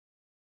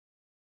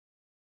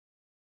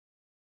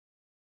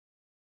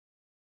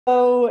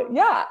So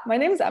yeah, my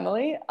name is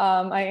Emily.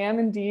 I am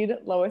indeed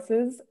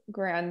Lois's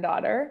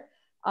granddaughter.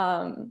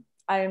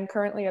 I am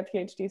currently a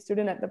PhD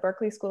student at the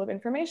Berkeley School of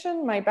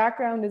Information. My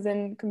background is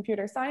in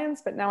computer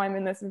science, but now I'm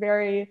in this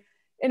very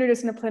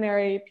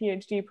interdisciplinary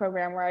PhD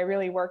program where I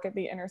really work at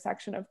the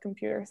intersection of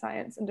computer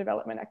science and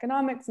development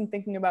economics and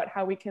thinking about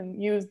how we can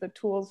use the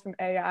tools from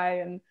AI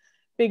and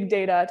big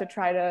data to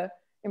try to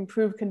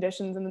improve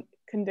conditions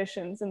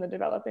in the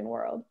developing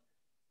world.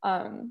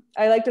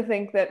 I like to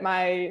think that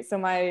my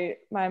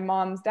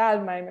mom's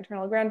dad, my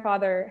maternal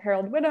grandfather,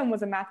 Harold Whittam,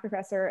 was a math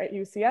professor at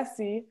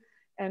UCSC,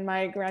 and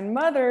my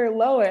grandmother,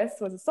 Lois,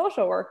 was a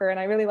social worker. And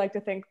I really like to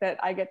think that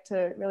I get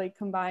to really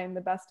combine the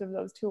best of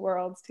those two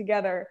worlds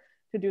together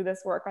to do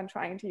this work on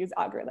trying to use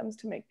algorithms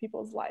to make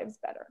people's lives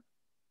better.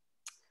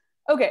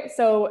 Okay,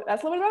 so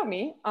that's a little bit about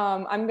me.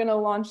 I'm gonna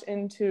launch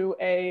into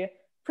a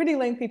pretty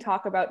lengthy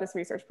talk about this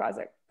research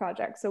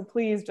project. So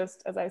please,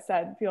 just as I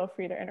said, feel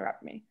free to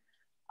interrupt me.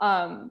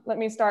 Let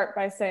me start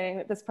by saying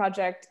that this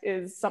project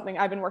is something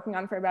I've been working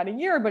on for about a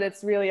year, but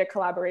it's really a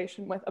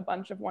collaboration with a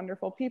bunch of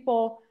wonderful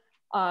people,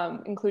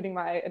 including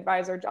my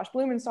advisor, Josh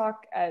Blumenstock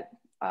at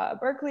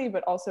Berkeley,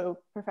 but also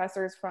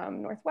professors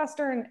from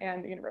Northwestern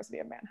and the University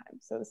of Mannheim.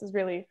 So this is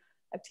really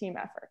a team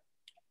effort.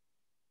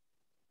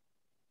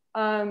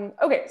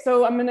 Okay,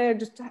 so I'm gonna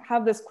just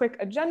have this quick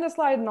agenda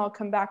slide and I'll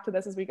come back to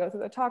this as we go through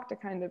the talk to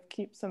kind of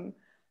keep some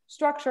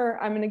structure.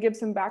 I'm gonna give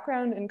some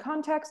background and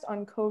context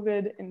on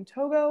COVID in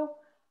Togo.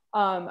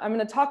 I'm going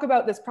to talk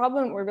about this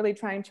problem we're really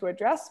trying to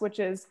address, which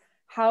is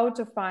how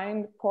to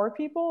find poor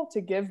people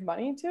to give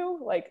money to.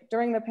 Like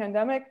during the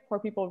pandemic, poor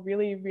people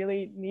really,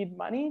 really need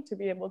money to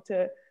be able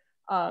to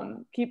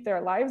keep their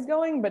lives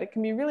going, but it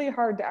can be really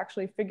hard to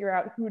actually figure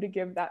out who to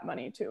give that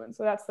money to. And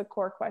so that's the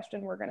core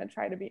question we're going to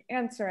try to be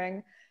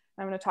answering.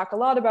 I'm going to talk a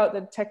lot about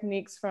the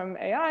techniques from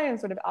AI and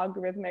sort of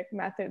algorithmic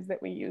methods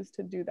that we use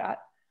to do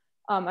that.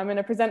 I'm going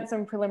to present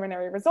some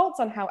preliminary results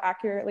on how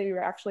accurately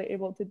we're actually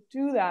able to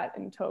do that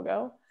in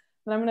Togo.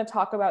 And I'm going to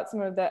talk about some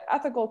of the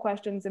ethical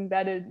questions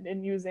embedded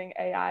in using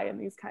AI in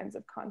these kinds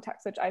of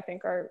contexts, which I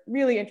think are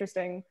really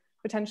interesting,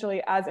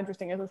 potentially as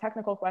interesting as the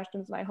technical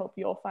questions, and I hope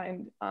you'll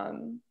find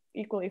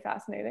equally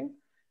fascinating.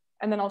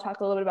 And then I'll talk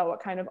a little bit about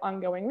what kind of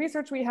ongoing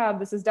research we have.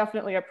 This is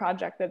definitely a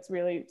project that's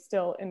really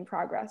still in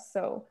progress.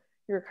 So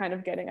you're kind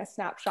of getting a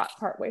snapshot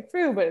partway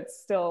through, but there's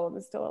still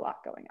a lot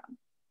going on.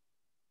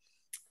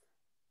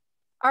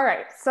 All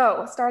right,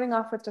 so starting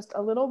off with just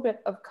a little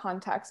bit of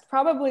context,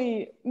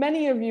 probably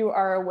many of you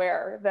are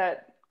aware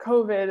that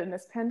COVID and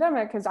this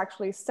pandemic has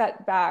actually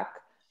set back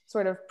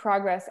sort of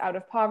progress out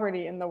of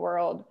poverty in the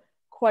world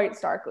quite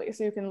starkly.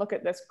 So you can look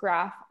at this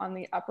graph on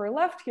the upper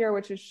left here,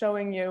 which is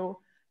showing you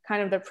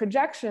kind of the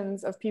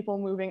projections of people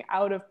moving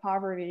out of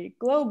poverty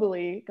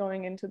globally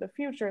going into the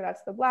future.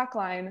 That's the black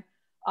line.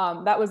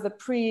 That was the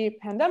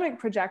pre-pandemic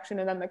projection,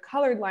 and then the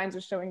colored lines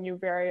are showing you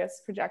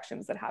various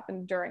projections that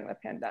happened during the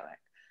pandemic.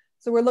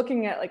 So we're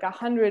looking at like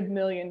 100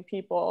 million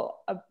people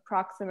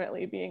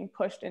approximately being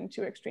pushed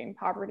into extreme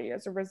poverty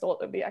as a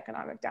result of the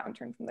economic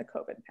downturn from the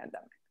COVID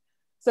pandemic.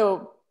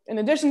 So in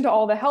addition to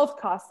all the health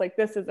costs, like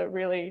this is a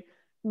really,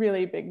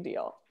 really big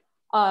deal.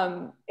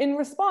 In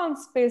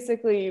response,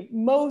 basically,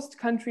 most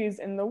countries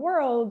in the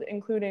world,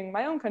 including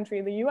my own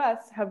country, the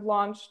US, have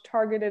launched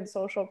targeted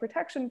social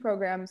protection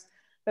programs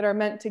that are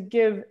meant to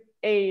give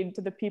aid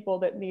to the people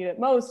that need it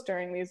most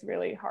during these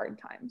really hard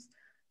times.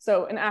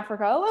 So in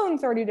Africa alone,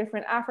 30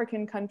 different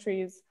African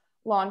countries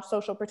launched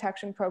social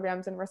protection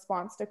programs in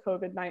response to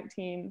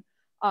COVID-19.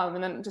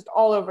 And then just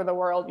all over the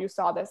world, you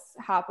saw this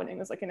happening.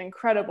 There's like an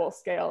incredible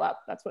scale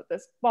up. That's what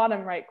this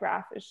bottom right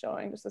graph is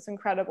showing, just this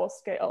incredible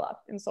scale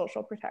up in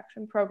social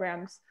protection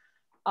programs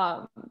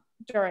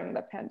during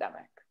the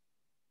pandemic.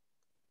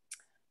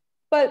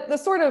 But the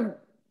sort of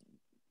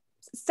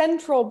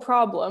central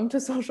problem to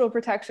social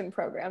protection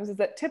programs is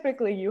that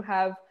typically you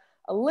have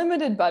a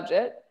limited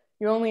budget.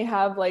 You only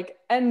have like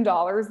N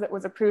dollars that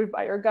was approved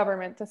by your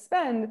government to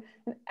spend,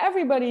 and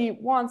everybody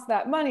wants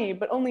that money,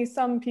 but only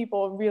some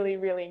people really,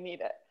 really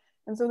need it.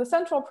 And so the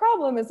central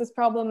problem is this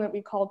problem that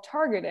we call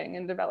targeting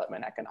in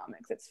development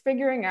economics. It's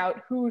figuring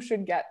out who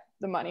should get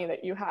the money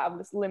that you have,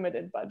 this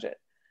limited budget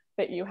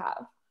that you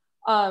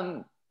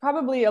have.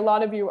 Probably a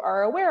lot of you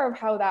are aware of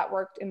how that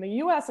worked in the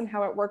US and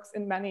how it works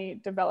in many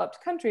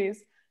developed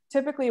countries.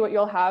 Typically what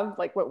you'll have,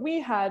 like what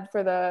we had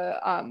for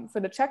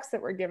the checks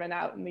that were given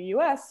out in the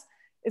US,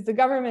 is the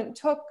government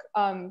took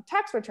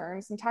tax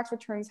returns, and tax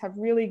returns have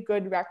really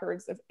good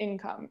records of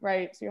income,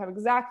 right? So you have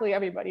exactly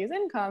everybody's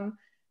income,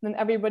 and then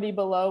everybody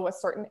below a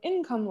certain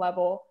income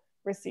level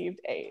received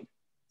aid.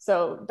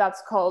 So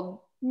that's called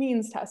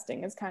means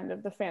testing, is kind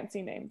of the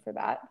fancy name for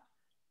that.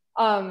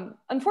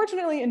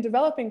 Unfortunately, in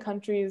developing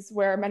countries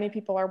where many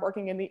people are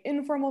working in the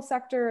informal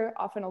sector,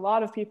 often a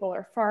lot of people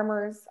are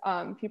farmers,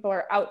 people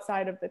are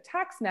outside of the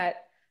tax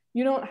net,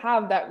 you don't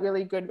have that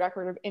really good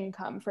record of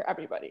income for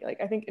everybody.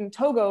 Like I think in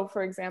Togo,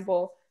 for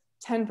example,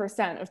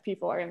 10% of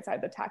people are inside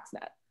the tax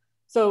net.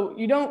 So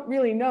you don't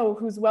really know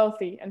who's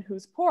wealthy and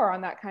who's poor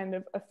on that kind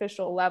of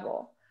official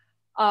level.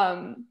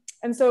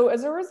 And so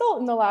as a result,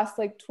 in the last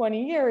like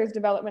 20 years,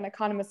 development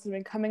economists have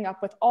been coming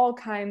up with all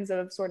kinds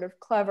of sort of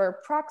clever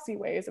proxy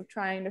ways of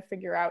trying to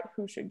figure out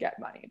who should get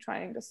money,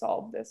 trying to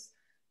solve this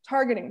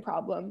targeting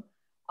problem,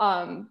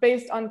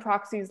 based on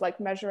proxies like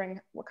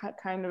measuring what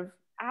kind of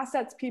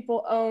assets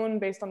people own,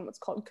 based on what's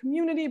called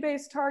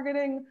community-based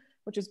targeting,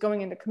 which is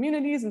going into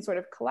communities and sort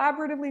of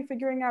collaboratively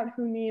figuring out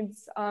who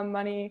needs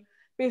money,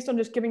 based on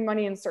just giving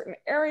money in certain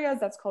areas,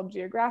 that's called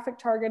geographic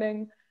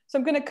targeting. So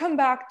I'm going to come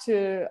back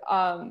to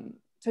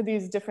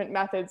these different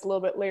methods a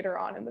little bit later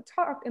on in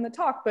the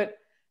talk, but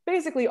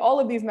basically all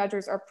of these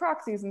measures are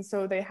proxies, and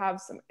so they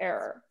have some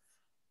error.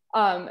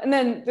 And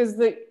then there's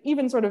the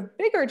even sort of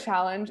bigger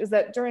challenge is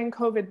that during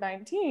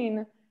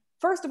COVID-19,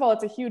 first of all,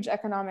 it's a huge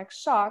economic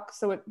shock,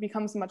 so it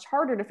becomes much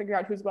harder to figure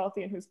out who's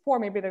wealthy and who's poor.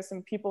 Maybe there's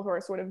some people who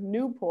are sort of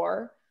new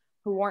poor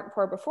who weren't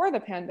poor before the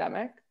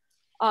pandemic.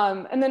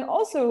 And then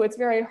also it's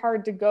very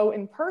hard to go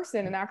in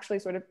person and actually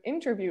sort of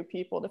interview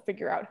people to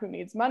figure out who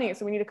needs money.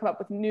 So we need to come up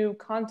with new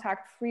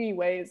contact-free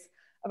ways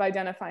of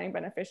identifying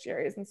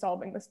beneficiaries and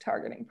solving this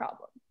targeting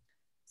problem.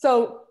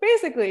 So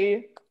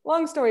basically,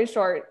 long story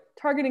short,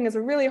 targeting is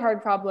a really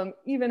hard problem,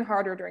 even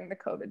harder during the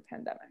COVID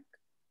pandemic.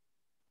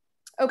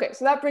 Okay,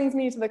 so that brings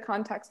me to the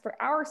context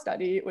for our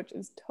study, which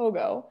is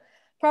Togo.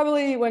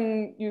 Probably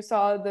when you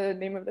saw the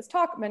name of this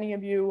talk, many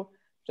of you,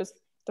 just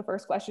the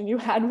first question you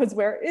had was,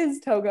 where is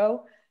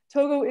Togo?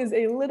 Togo is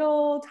a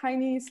little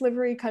tiny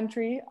slivery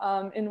country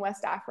in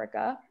West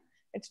Africa.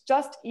 It's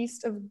just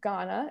east of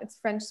Ghana. It's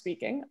French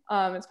speaking.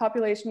 Its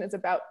population is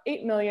about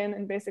 8 million,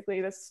 and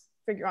basically this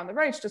figure on the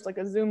right is just like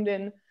a zoomed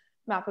in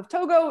map of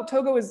Togo.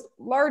 Togo is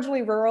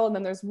largely rural, and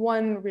then there's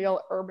one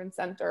real urban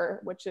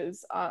center, which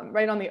is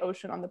right on the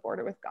ocean on the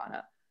border with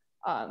Ghana.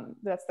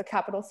 That's the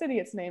capital city.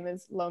 Its name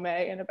is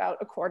Lomé, and about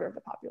a quarter of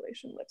the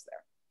population lives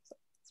there. So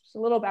it's just a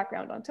little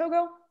background on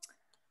Togo.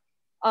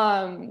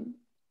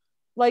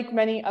 Like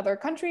many other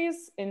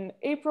countries, in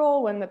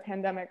April, when the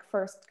pandemic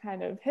first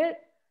kind of hit,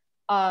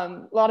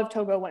 a lot of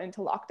Togo went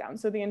into lockdown.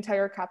 So the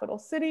entire capital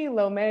city,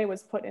 Lomé,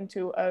 was put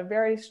into a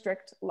very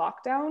strict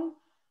lockdown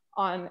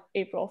on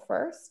April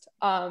 1st.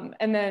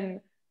 And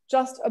then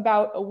just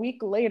about a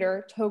week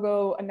later,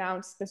 Togo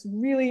announced this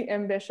really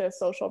ambitious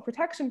social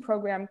protection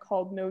program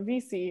called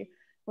Novisi,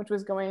 which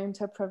was going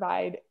to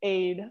provide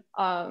aid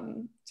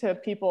to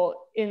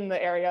people in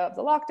the area of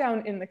the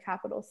lockdown in the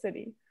capital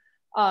city.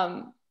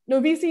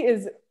 Novisi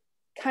is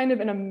kind of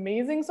an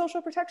amazing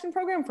social protection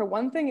program. For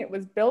one thing, it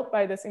was built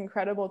by this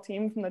incredible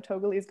team from the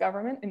Togolese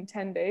government in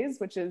 10 days,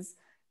 which is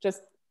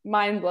just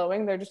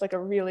mind-blowing. They're just like a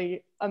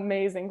really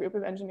amazing group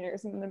of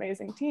engineers and an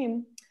amazing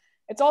team.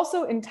 It's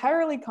also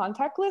entirely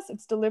contactless.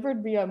 It's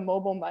delivered via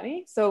mobile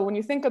money. So when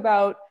you think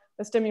about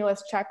the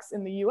stimulus checks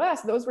in the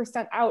US, those were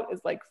sent out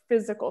as like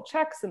physical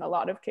checks in a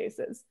lot of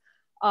cases.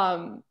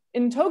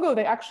 In Togo,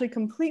 they actually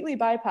completely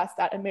bypassed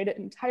that and made it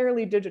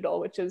entirely digital,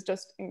 which is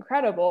just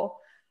incredible.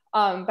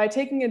 By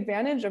taking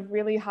advantage of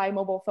really high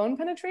mobile phone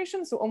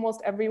penetration. So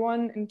almost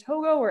everyone in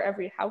Togo or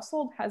every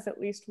household has at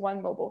least one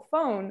mobile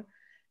phone.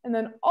 And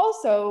then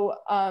also,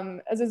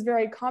 as is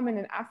very common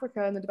in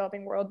Africa and the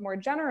developing world more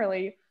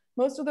generally,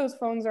 most of those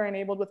phones are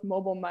enabled with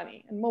mobile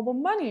money. And mobile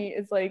money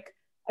is like,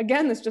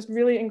 again, this just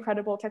really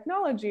incredible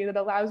technology that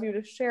allows you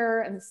to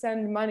share and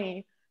send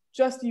money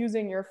just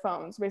using your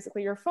phone. So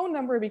basically your phone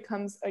number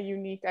becomes a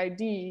unique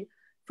ID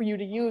for you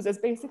to use as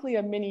basically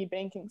a mini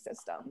banking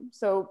system.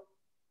 So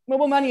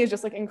mobile money is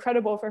just like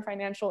incredible for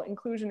financial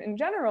inclusion in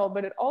general,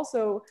 but it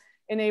also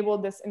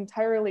enabled this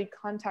entirely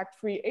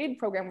contact-free aid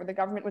program where the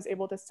government was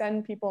able to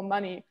send people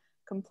money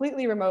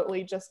completely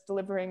remotely, just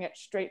delivering it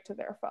straight to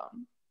their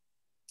phone.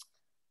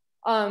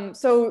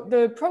 So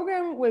the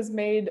program was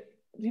made,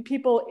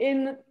 people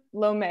in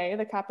Lomé,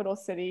 the capital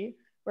city,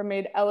 were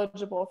made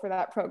eligible for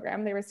that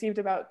program. They received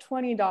about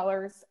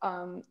 $20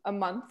 a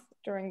month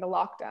during the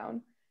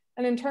lockdown.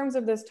 And in terms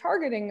of this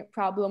targeting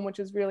problem, which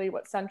is really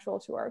what's central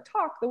to our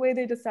talk, the way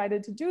they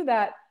decided to do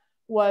that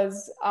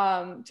was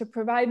to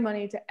provide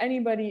money to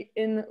anybody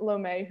in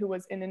Lomé who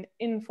was in an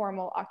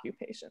informal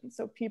occupation.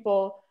 So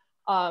people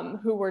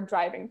who were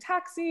driving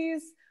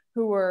taxis,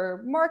 who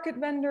were market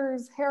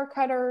vendors,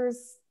 haircutters,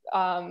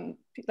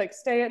 like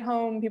stay at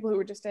home, people who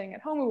were just staying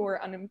at home, who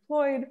were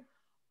unemployed.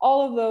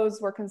 All of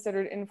those were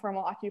considered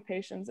informal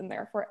occupations and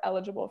therefore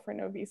eligible for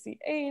Novisi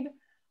aid.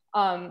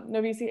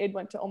 Novisi aid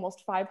went to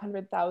almost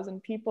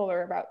 500,000 people,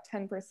 or about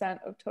 10%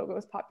 of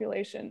Togo's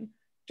population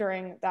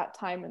during that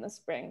time in the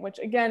spring, which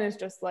again is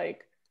just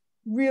like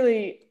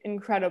really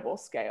incredible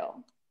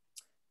scale.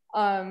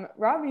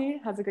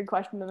 Robbie has a good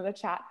question in the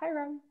chat. Hi,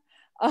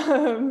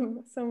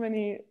 Rob. So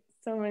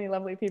many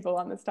lovely people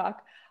on this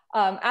talk.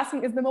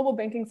 Asking, is the mobile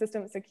banking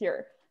system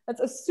secure? That's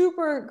a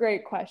super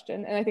great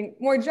question. And I think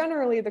more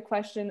generally, the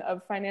question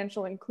of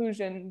financial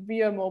inclusion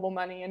via mobile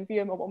money and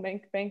via mobile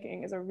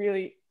banking is a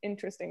really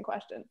interesting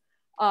question.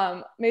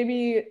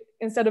 Maybe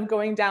instead of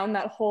going down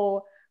that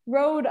whole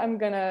road, I'm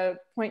gonna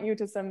point you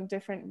to some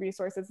different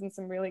resources and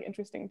some really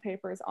interesting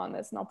papers on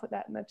this, and I'll put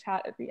that in the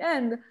chat at the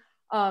end.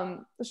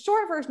 The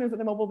short version is that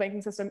the mobile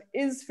banking system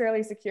is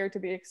fairly secure to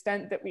the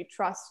extent that we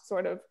trust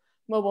sort of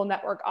mobile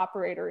network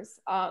operators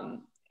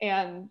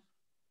and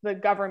the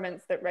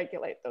governments that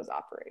regulate those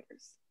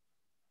operators.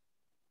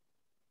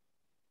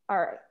 All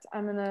right,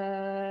 I'm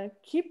gonna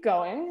keep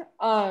going.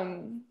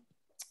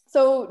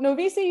 So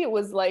Novisi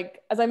was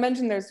like, as I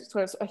mentioned, there's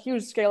sort of a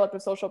huge scale up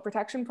of social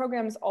protection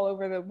programs all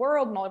over the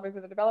world and all over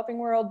the developing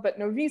world, but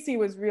Novisi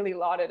was really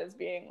lauded as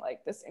being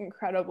like this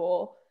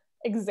incredible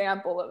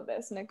example of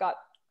this. And it got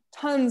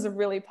tons of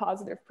really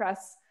positive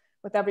press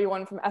with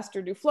everyone from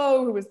Esther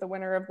Duflo, who was the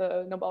winner of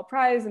the Nobel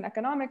Prize in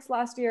economics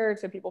last year,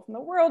 to people from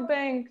the World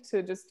Bank,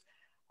 to just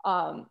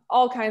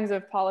all kinds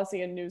of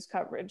policy and news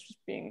coverage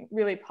just being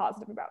really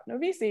positive about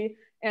Novisi.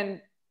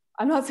 And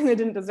I'm not saying they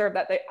didn't deserve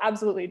that. They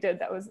absolutely did.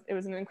 It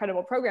was an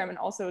incredible program. And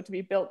also to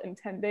be built in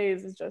 10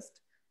 days is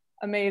just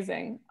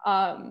amazing.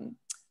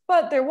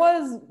 But there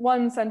was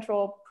one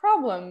central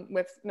problem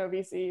with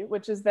Novisi,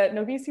 which is that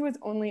Novisi was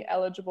only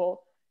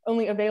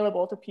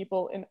available to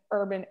people in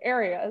urban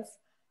areas.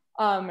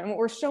 And what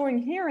we're showing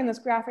here in this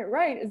graphic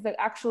right is that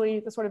actually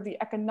the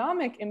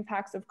economic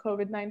impacts of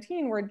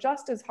COVID-19 were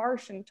just as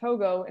harsh in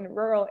Togo in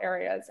rural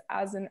areas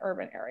as in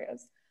urban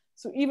areas.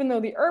 So even though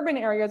the urban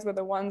areas were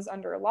the ones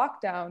under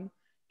lockdown,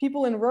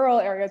 people in rural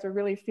areas were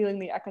really feeling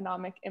the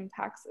economic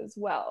impacts as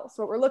well.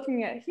 So what we're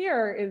looking at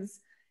here is,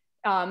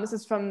 this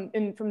is from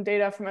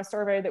data from a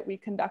survey that we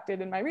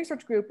conducted in my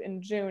research group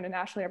in June, a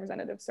nationally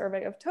representative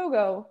survey of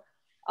Togo.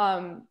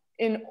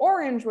 In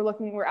orange,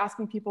 we're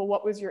asking people,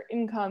 what was your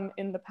income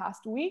in the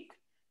past week?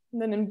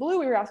 And then in blue,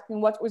 we were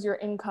asking, what was your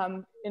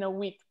income in a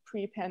week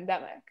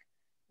pre-pandemic?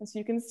 And so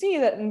you can see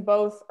that in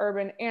both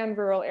urban and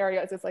rural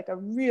areas, it's like a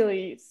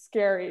really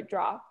scary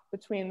drop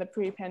between the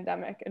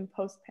pre-pandemic and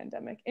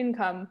post-pandemic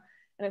income.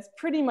 And it's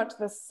pretty much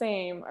the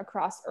same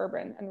across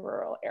urban and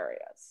rural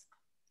areas.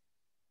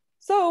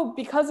 So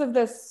because of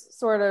this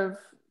sort of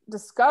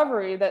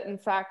discovery that in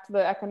fact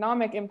the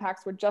economic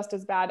impacts were just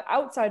as bad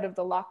outside of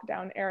the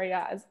lockdown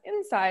area as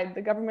inside,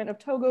 the government of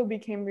Togo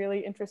became really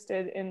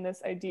interested in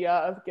this idea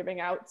of giving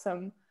out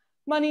some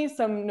money,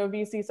 some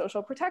Novisi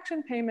social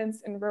protection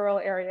payments in rural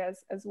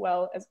areas as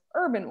well as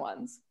urban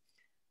ones.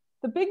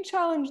 The big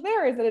challenge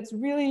there is that it's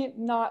really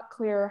not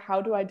clear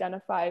how to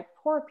identify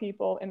poor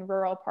people in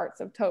rural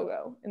parts of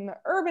Togo. In the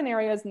urban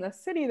areas in the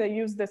city, they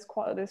use this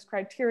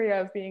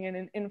criteria of being in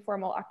an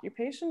informal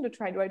occupation to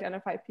try to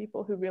identify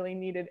people who really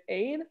needed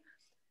aid.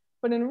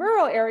 But in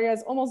rural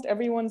areas, almost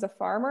everyone's a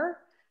farmer.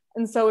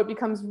 And so it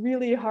becomes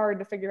really hard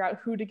to figure out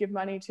who to give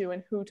money to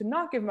and who to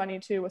not give money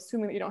to,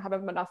 assuming that you don't have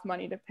enough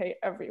money to pay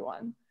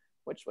everyone,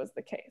 which was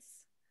the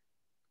case.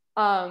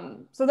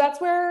 So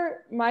that's where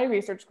my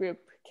research group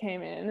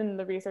came in and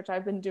the research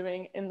I've been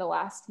doing in the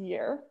last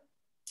year.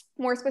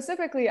 More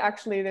specifically,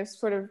 actually, they've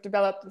sort of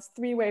developed this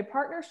three-way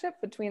partnership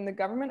between the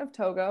government of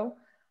Togo,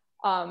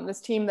 this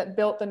team that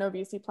built the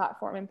Novisi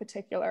platform in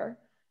particular,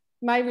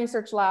 my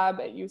research lab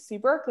at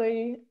UC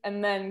Berkeley,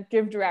 and then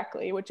Give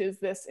Directly, which is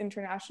this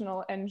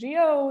international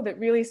NGO that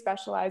really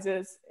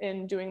specializes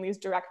in doing these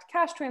direct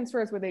cash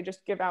transfers where they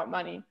just give out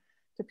money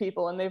to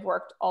people, and they've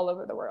worked all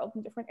over the world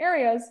in different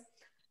areas.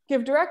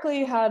 Give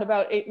Directly had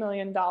about $8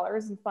 million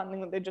in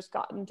funding that they'd just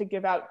gotten to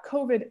give out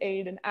COVID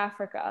aid in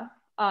Africa.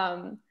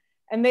 And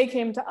they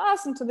came to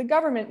us and to the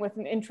government with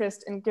an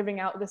interest in giving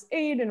out this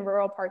aid in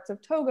rural parts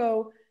of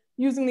Togo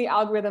using the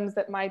algorithms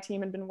that my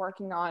team had been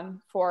working on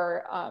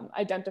for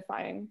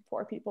identifying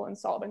poor people and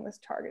solving this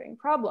targeting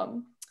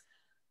problem.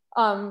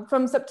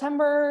 From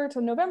September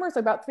to November, so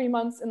about 3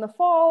 months in the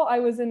fall, I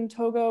was in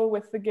Togo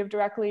with the Give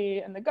Directly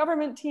and the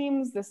government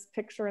teams. This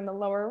picture in the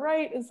lower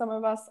right is some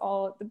of us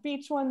all at the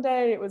beach one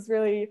day. It was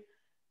really,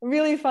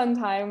 really fun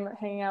time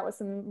hanging out with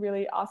some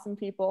really awesome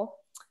people.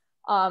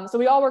 So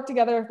we all worked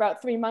together for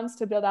about 3 months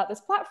to build out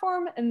this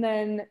platform. And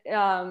then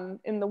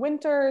in the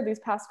winter, these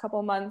past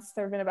couple months,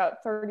 there have been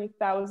about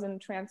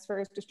 30,000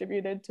 transfers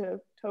distributed to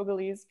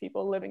Togolese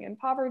people living in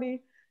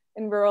poverty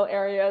in rural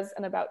areas,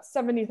 and about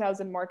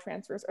 70,000 more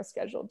transfers are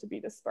scheduled to be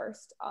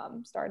dispersed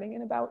starting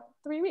in about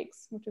 3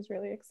 weeks, which is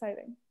really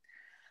exciting.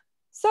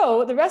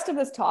 So the rest of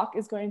this talk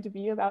is going to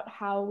be about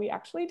how we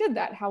actually did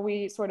that, how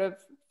we sort of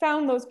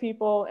found those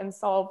people and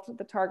solved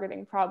the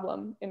targeting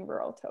problem in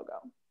rural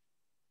Togo.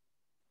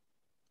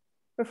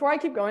 Before I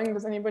keep going,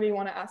 does anybody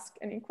want to ask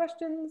any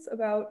questions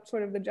about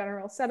sort of the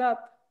general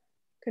setup,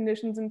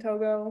 conditions in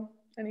Togo,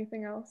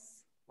 anything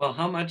else? Well,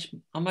 how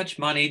much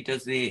money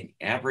does the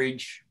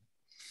average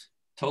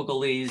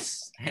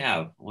Togolese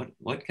have?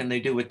 What can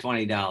they do with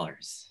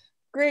 $20?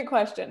 Great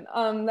question.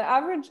 The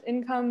average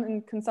income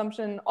and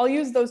consumption, I'll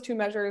use those two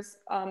measures.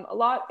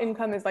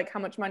 Income is like how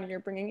much money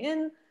you're bringing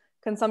in.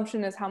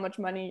 Consumption is how much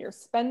money you're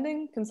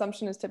spending.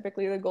 Consumption is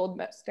typically the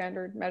gold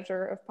standard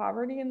measure of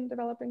poverty in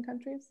developing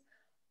countries.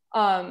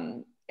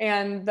 And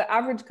the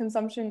average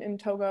consumption in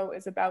Togo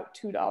is about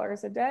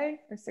 $2 a day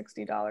or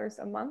 $60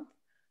 a month.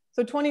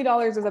 So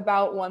 $20 is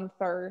about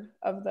 1/3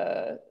 of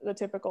the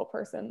typical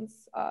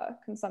person's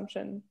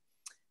consumption.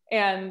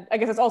 And I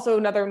guess it's also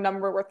another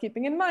number worth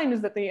keeping in mind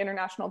is that the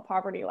international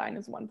poverty line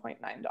is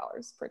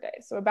 $1.9 per day.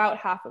 So about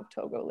half of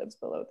Togo lives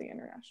below the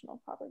international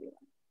poverty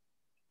line.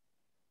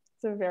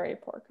 It's a very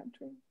poor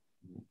country.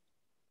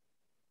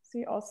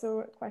 See also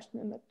a question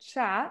in the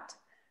chat.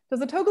 Does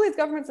the Togolese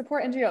government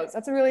support NGOs?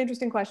 That's a really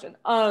interesting question.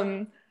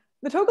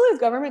 The Togolese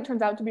government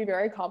turns out to be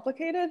very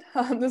complicated.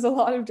 There's a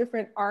lot of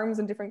different arms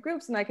and different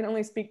groups, and I can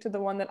only speak to the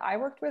one that I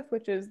worked with,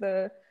 which is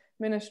the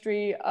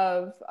Ministry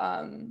of,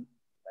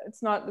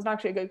 it's not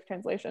actually a good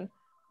translation,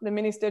 the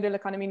Ministère de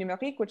l'Économie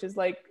Numérique, which is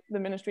like the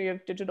Ministry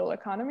of Digital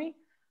Economy.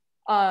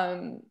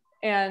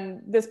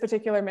 And this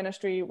particular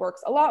ministry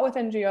works a lot with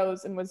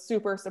NGOs and was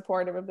super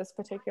supportive of this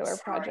particular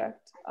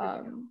project.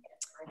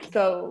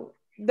 So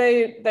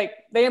they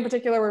in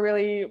particular were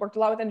really worked a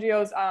lot with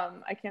NGOs.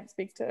 I can't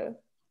speak to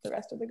the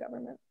rest of the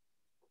government.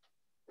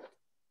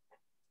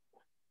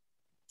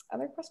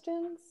 Other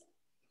questions?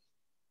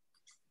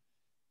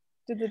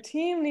 Did the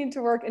team need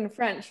to work in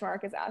French?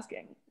 Mark is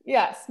asking.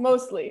 Yes,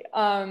 mostly.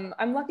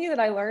 I'm lucky that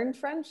I learned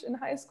French in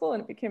high school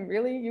and it became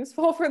really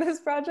useful for this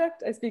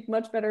project. I speak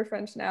much better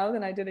French now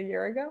than I did a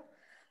year ago.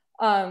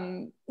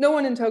 No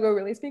one in Togo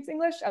really speaks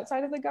English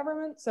outside of the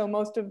government, so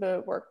most of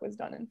the work was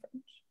done in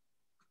French.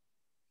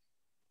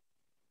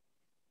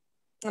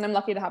 And I'm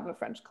lucky to have a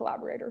French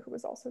collaborator who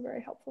was also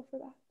very helpful for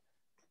that.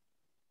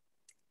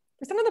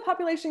 Percent of the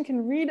population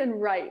can read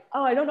and write.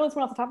 Oh, I don't know this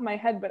one off the top of my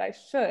head, but I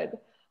should.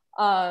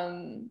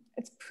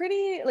 It's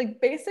pretty, like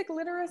basic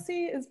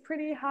literacy is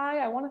pretty high.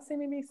 I want to say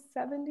maybe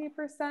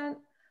 70%.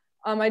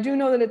 I do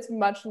know that it's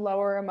much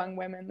lower among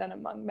women than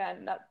among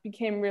men. That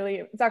became really,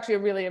 it's actually a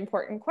really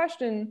important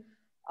question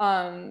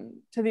to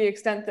the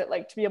extent that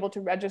like to be able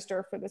to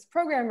register for this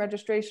program,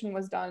 registration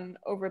was done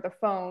over the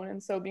phone.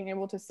 And so being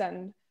able to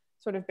send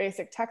sort of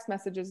basic text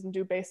messages and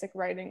do basic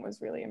writing was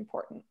really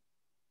important.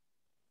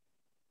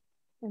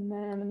 And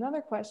then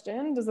another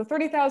question, does the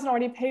 30,000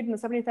 already paid and the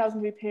 70,000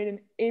 to be paid in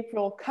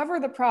April cover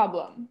the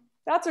problem?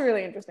 That's a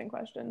really interesting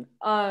question.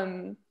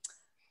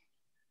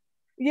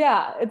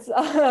 Yeah, it's,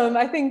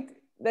 I think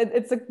that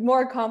it's a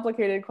more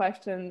complicated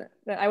question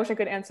that I wish I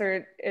could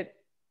answer it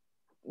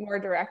more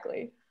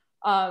directly.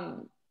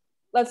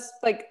 Let's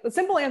like, the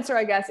simple answer,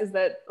 I guess, is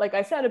that, like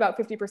I said, about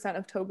 50%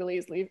 of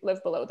Togolese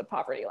live below the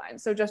poverty line.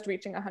 So just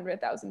reaching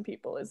 100,000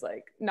 people is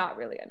like not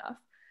really enough.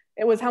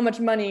 It was how much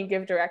money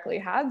Give Directly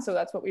had. So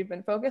that's what we've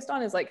been focused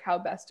on, is like how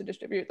best to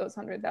distribute those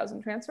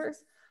 100,000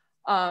 transfers.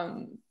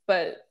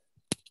 But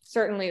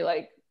certainly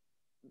like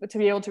to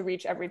be able to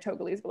reach every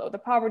Togolese below the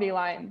poverty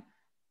line,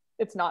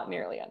 it's not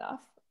nearly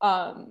enough.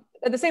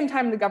 At the same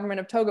time, the government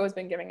of Togo has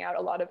been giving out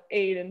a lot of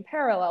aid in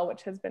parallel,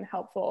 which has been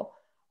helpful,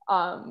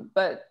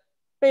 but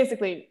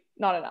basically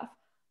not enough.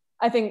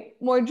 I think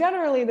more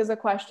generally, there's a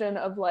question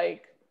of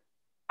like,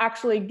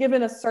 actually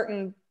given a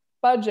certain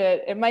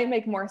budget, it might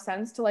make more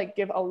sense to like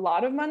give a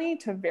lot of money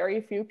to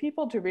very few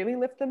people to really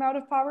lift them out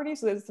of poverty.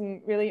 So there's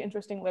some really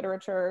interesting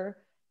literature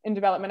in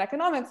development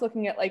economics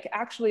looking at like,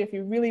 actually, if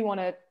you really want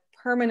to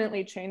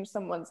permanently change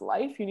someone's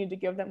life, you need to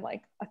give them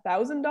like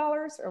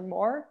 $1,000 or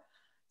more.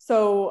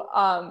 So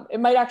it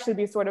might actually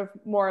be sort of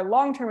more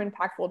long-term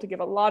impactful to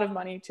give a lot of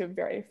money to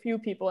very few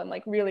people and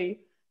like really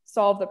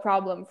solve the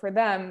problem for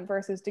them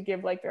versus to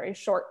give like very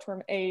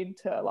short-term aid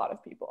to a lot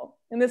of people.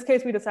 In this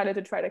case, we decided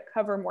to try to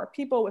cover more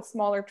people with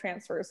smaller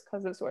transfers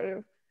because of sort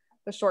of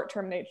the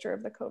short-term nature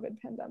of the COVID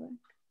pandemic.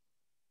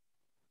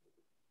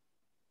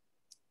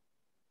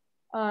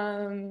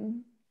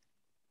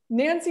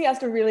 Nancy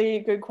asked a really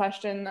good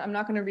question. I'm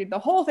not going to read the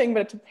whole thing,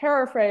 but to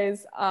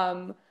paraphrase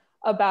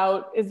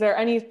about, is there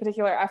any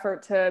particular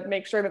effort to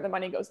make sure that the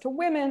money goes to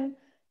women,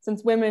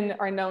 since women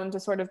are known to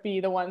sort of be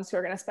the ones who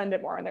are going to spend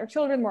it more on their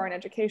children, more on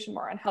education,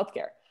 more on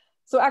healthcare.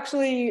 So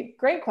actually,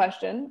 great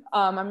question.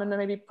 I'm going to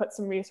maybe put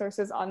some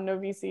resources on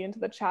NoVC into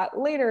the chat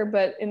later,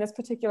 but in this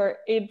particular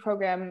aid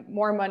program,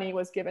 more money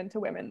was given to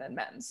women than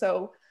men.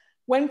 So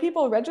when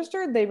people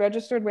registered, they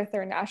registered with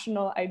their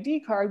national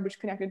ID card, which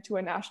connected to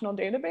a national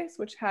database,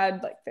 which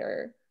had like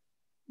their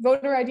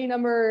voter ID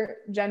number,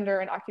 gender,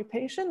 and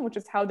occupation, which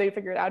is how they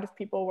figured out if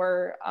people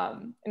were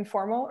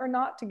informal or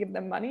not to give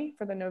them money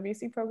for the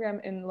NoVC program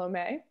in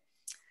Lomé.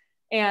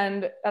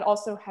 And that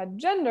also had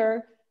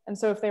gender. And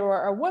so if they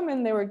were a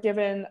woman, they were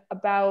given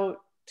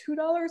about $2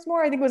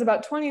 more. I think it was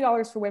about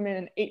 $20 for women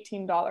and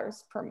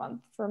 $18 per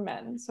month for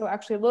men. So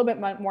actually a little bit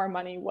more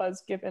money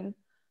was given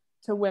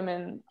to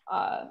women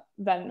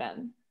than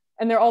men.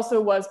 And there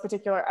also was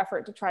particular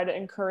effort to try to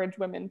encourage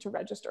women to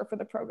register for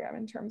the program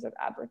in terms of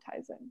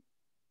advertising.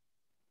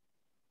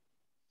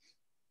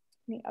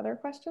 Any other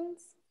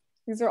questions?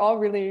 These are all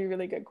really,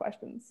 really good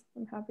questions.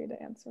 I'm happy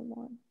to answer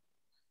more.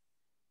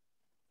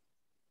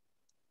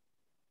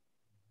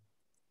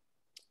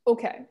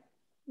 Okay,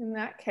 in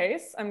that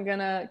case, I'm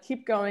gonna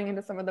keep going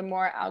into some of the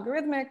more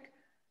algorithmic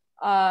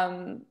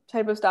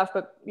type of stuff,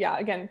 but yeah,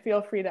 again,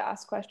 feel free to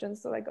ask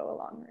questions so I go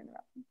along or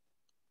interrupt.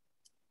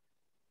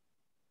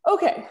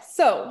 Okay,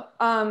 so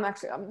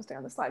actually, I'm gonna stay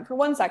on the slide for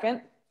 1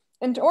 second.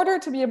 In order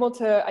to be able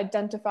to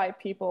identify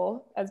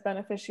people as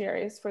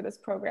beneficiaries for this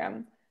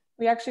program,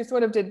 we actually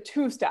sort of did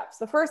 2 steps.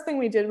 The first thing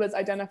we did was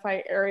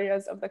identify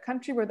areas of the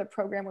country where the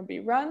program would be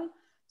run.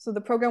 So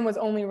the program was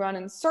only run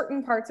in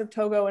certain parts of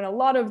Togo, and a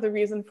lot of the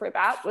reason for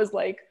that was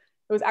like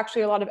There was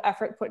actually a lot of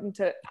effort put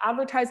into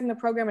advertising the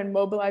program and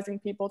mobilizing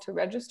people to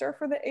register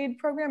for the aid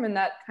program. And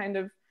that kind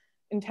of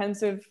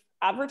intensive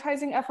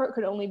advertising effort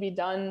could only be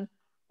done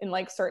in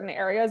like certain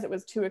areas. It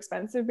was too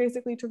expensive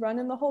basically to run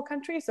in the whole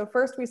country. So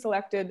first we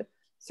selected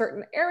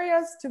certain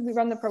areas to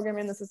run the program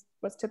in. This is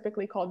what's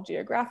typically called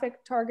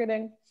geographic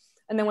targeting.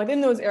 And then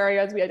within those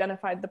areas, we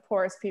identified the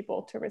poorest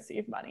people to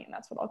receive money. And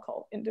that's what I'll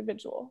call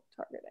individual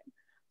targeting.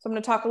 So I'm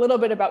going to talk a little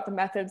bit about the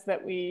methods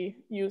that we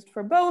used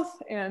for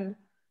both. And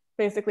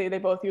basically, they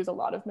both use a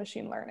lot of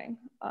machine learning.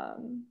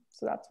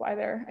 So that's why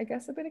they're, I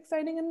guess, a bit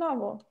exciting and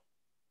novel.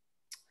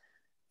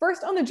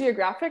 First, on the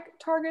geographic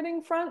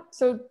targeting front.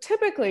 So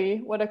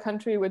typically, what a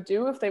country would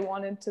do if they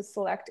wanted to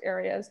select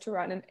areas to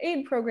run an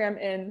aid program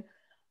in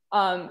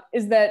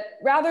is that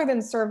rather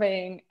than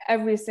surveying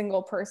every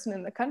single person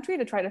in the country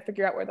to try to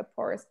figure out where the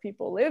poorest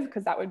people live,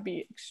 because that would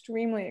be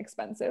extremely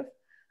expensive,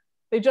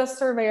 they just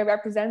survey a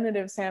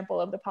representative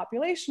sample of the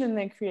population and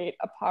they create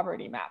a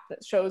poverty map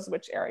that shows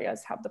which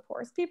areas have the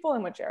poorest people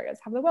and which areas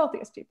have the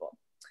wealthiest people.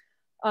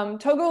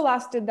 Togo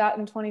last did that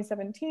in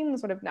 2017. The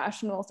sort of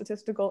National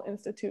Statistical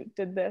Institute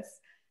did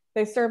this.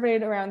 They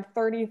surveyed around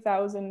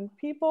 30,000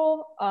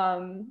 people,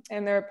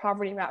 and their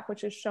poverty map,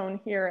 which is shown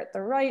here at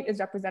the right, is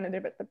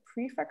representative at the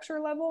prefecture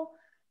level.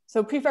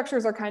 So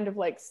prefectures are kind of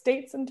like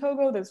states in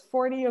Togo. There's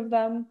 40 of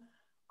them.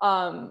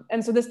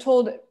 And so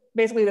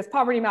basically this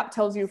poverty map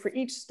tells you for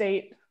each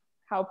state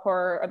how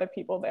poor are the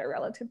people there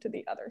relative to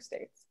the other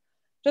states.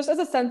 Just as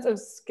a sense of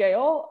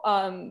scale,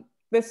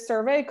 this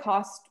survey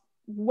cost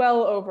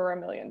well over $1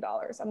 million.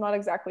 I'm not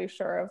exactly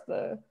sure of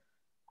the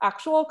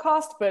actual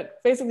cost,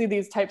 but basically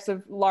these types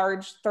of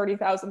large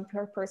 30,000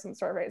 per person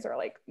surveys are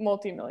like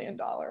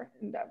multi-million-dollar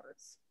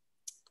endeavors.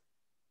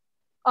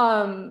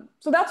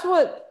 So that's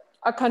what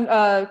a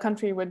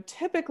country would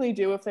typically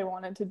do if they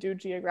wanted to do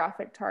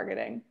geographic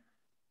targeting.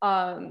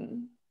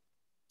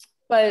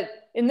 But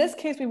in this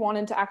case, we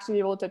wanted to actually be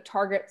able to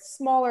target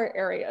smaller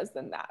areas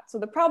than that. So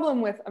the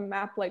problem with a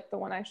map like the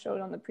one I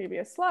showed on the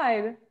previous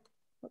slide,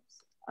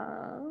 whoops,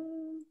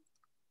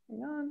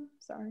 hang on,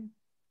 sorry.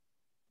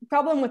 The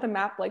problem with a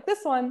map like this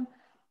one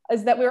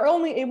is that we're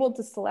only able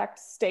to select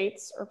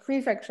states or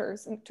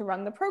prefectures to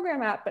run the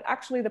program at, but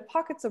actually the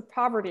pockets of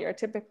poverty are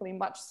typically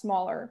much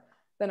smaller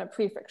than a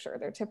prefecture.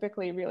 They're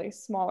typically really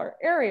smaller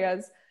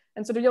areas.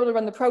 And so to be able to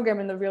run the program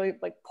in the really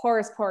like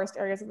poorest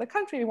areas of the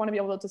country, we want to be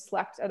able to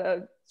select at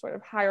a sort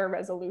of higher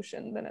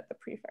resolution than at the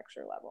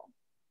prefecture level.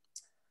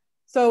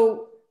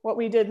 So what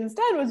we did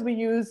instead was we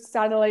used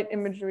satellite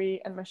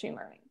imagery and machine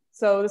learning.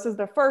 So this is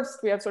the first,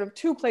 we have sort of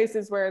two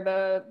places where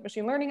the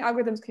machine learning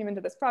algorithms came into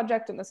this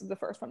project, and this is the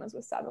first one, is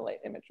with satellite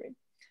imagery.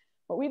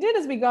 What we did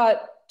is we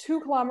got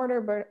 2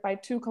 kilometer by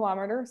 2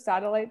 kilometer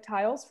satellite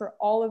tiles for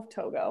all of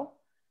Togo.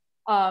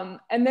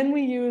 And then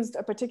we used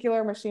a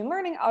particular machine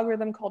learning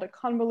algorithm called a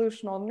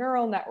convolutional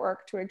neural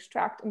network to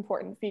extract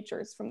important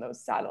features from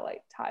those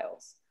satellite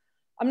tiles.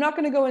 I'm not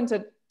going to go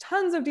into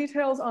tons of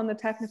details on the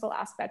technical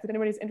aspect. If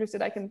anybody's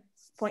interested, I can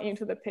point you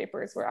to the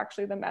papers where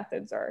actually the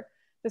methods are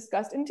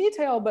discussed in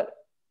detail, but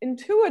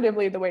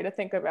intuitively the way to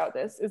think about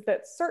this is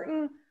that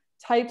certain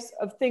types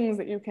of things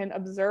that you can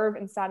observe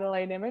in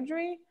satellite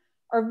imagery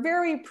are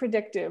very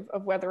predictive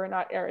of whether or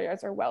not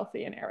areas are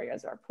wealthy and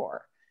areas are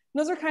poor.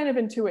 And those are kind of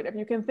intuitive.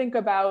 You can think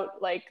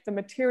about like the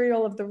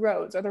material of the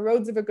roads. Are the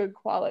roads of a good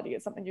quality?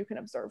 Is something you can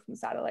observe from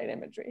satellite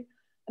imagery.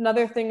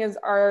 Another thing is,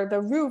 are the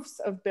roofs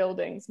of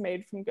buildings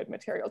made from good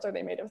materials? Are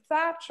they made of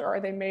thatch, or are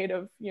they made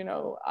of,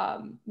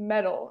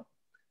 metal?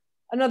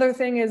 Another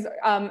thing is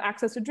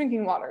access to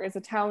drinking water. Is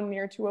a town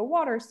near to a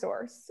water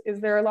source?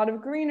 Is there a lot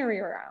of greenery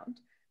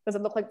around? Does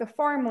it look like the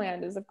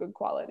farmland is of good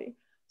quality?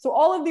 So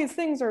all of these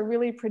things are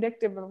really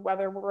predictive of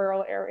whether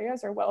rural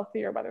areas are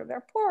wealthy or whether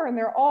they're poor, and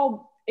they're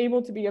all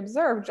able to be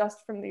observed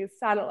just from these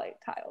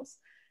satellite tiles.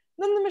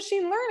 And then the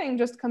machine learning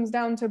just comes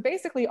down to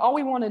basically all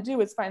we want to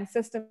do is find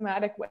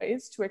systematic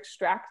ways to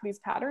extract these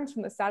patterns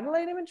from the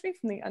satellite imagery,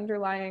 from the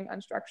underlying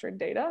unstructured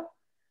data.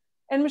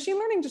 And machine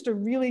learning is just a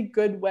really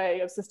good way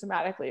of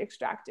systematically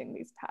extracting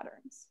these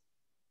patterns.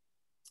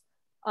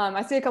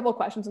 I see a couple of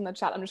questions in the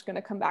chat. I'm just going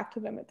to come back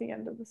to them at the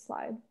end of the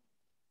slide.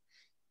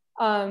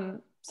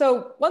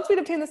 So once we'd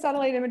obtained the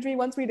satellite imagery,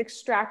 once we'd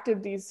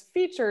extracted these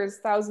features,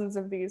 thousands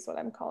of these, what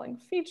I'm calling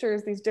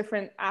features, these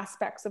different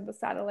aspects of the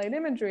satellite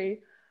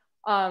imagery,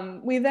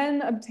 we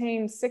then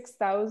obtained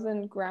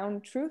 6,000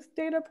 ground truth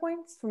data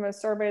points from a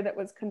survey that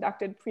was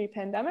conducted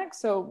pre-pandemic.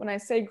 So when I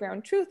say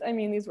ground truth, I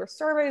mean these were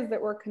surveys that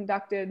were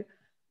conducted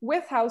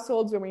with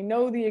households where we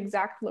know the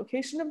exact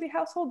location of the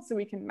household, so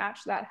we can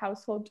match that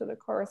household to the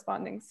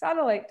corresponding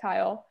satellite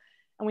tile.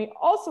 And we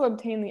also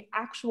obtain the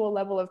actual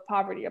level of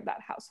poverty of that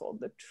household,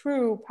 the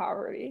true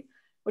poverty,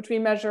 which we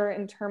measure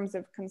in terms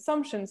of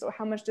consumption. So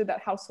how much did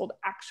that household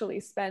actually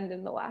spend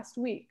in the last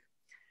week?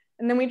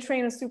 And then we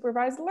train a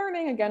supervised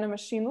learning, again, a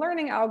machine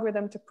learning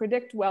algorithm to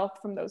predict wealth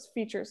from those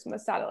features from the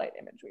satellite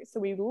imagery. So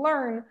we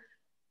learn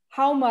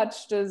how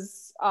much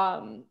does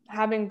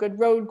having good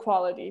road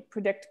quality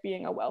predict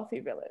being a wealthy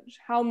village?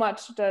 How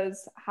much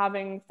does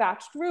having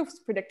thatched roofs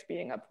predict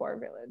being a poor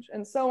village?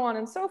 And so on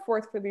and so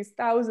forth for these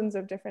thousands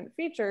of different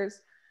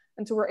features.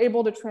 And so we're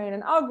able to train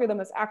an algorithm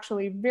that's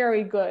actually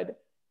very good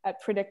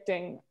at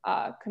predicting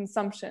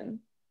consumption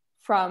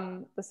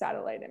from the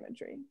satellite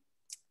imagery.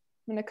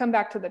 I'm gonna come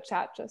back to the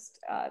chat just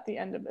at the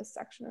end of this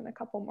section in a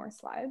couple more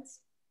slides.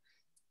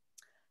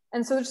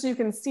 And so just so you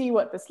can see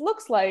what this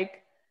looks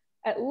like,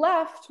 at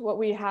left, what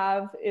we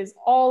have is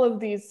all of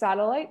these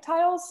satellite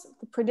tiles,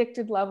 the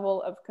predicted level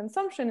of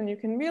consumption. And you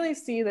can really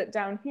see that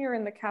down here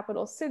in the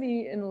capital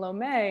city in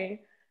Lomé,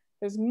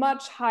 there's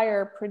much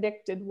higher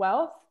predicted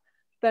wealth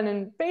than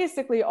in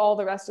basically all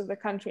the rest of the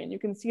country. And you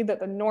can see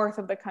that the north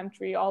of the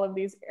country, all of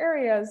these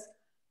areas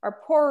are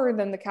poorer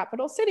than the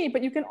capital city,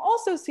 but you can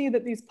also see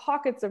that these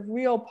pockets of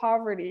real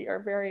poverty are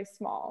very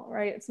small,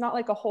 right? It's not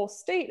like a whole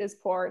state is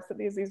poor, it's that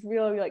these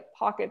really like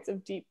pockets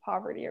of deep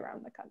poverty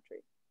around the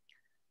country.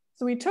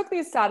 So we took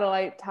these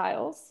satellite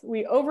tiles,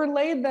 we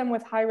overlaid them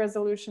with high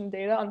resolution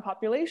data on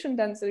population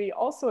density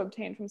also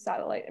obtained from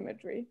satellite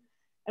imagery.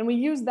 And we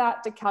used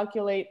that to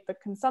calculate the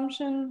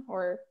consumption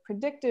or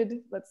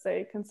predicted, let's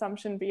say,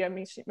 consumption via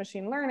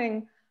machine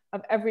learning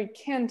of every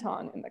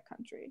canton in the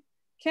country.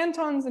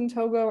 Cantons in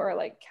Togo are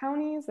like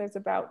counties, there's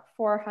about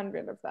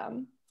 400 of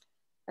them.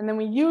 And then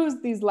we use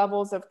these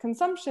levels of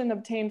consumption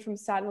obtained from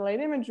satellite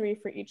imagery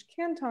for each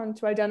canton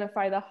to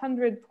identify the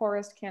 100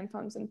 poorest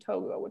cantons in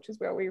Togo, which is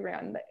where we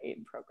ran the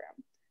aid program.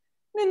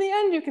 And in the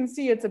end, you can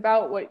see it's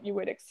about what you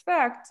would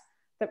expect,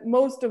 that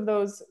most of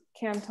those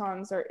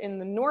cantons are in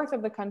the north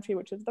of the country,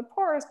 which is the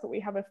poorest, but we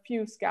have a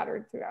few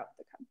scattered throughout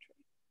the country.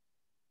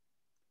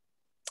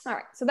 All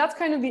right, so that's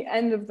kind of the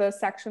end of the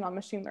section on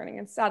machine learning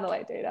and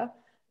satellite data.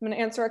 I'm gonna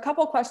answer a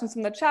couple questions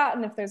from the chat,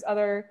 and if there's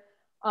other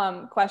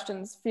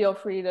questions, feel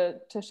free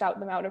to shout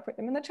them out or put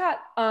them in the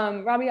chat.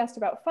 Robbie asked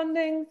about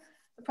funding.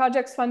 The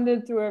project's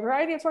funded through a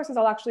variety of sources.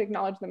 I'll actually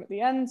acknowledge them at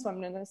the end, so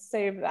I'm gonna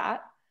save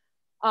that.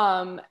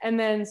 And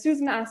then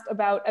Susan asked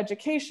about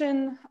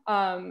education,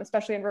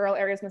 especially in rural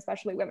areas and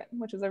especially women,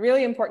 which is a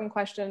really important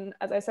question.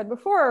 As I said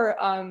before,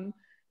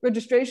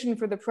 registration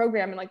for the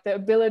program and like the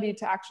ability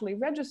to actually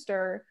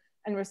register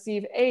and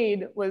receive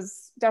aid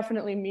was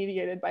definitely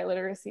mediated by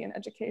literacy and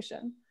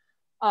education.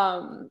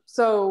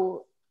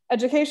 So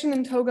education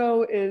in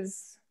Togo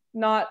is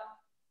not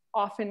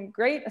often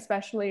great,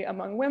 especially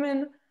among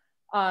women.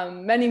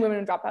 Many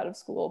women drop out of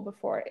school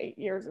before 8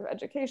 years of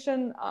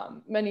education,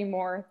 many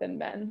more than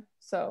men.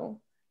 So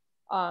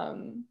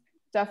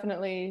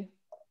definitely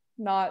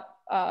not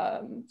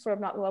sort of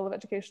not the level of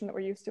education that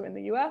we're used to in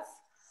the US.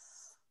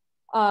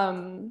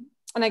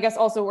 And I guess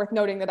also worth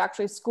noting that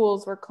actually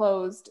schools were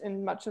closed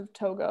in much of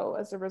Togo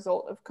as a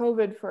result of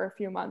COVID for a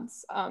few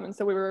months. And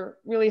so we were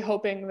really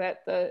hoping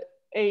that the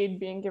aid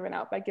being given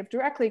out by Give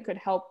Directly could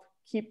help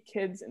keep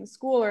kids in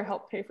school or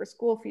help pay for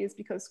school fees,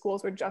 because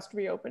schools were just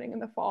reopening in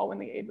the fall when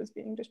the aid was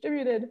being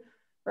distributed.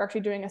 We're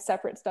actually doing a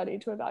separate study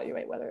to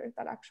evaluate whether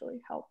that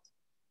actually helped.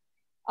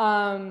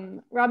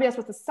 Robbie asked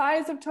what's the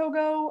size of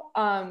Togo.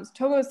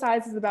 Togo's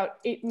size is about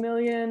 8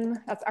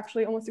 million. That's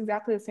actually almost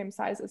exactly the same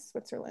size as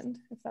Switzerland,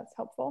 if that's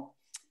helpful.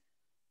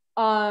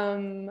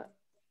 Do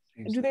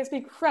they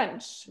speak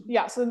French?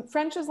 Yeah, so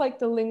French is like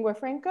the lingua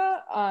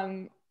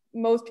franca.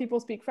 Most people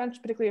speak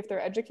French, particularly if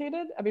they're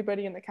educated.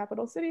 Everybody in the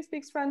capital city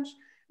speaks French.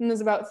 And there's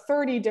about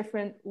 30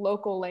 different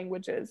local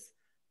languages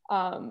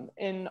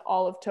in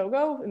all of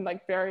Togo in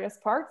like various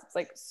parts. It's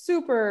like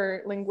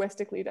super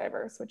linguistically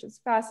diverse, which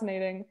is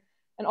fascinating.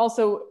 And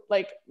also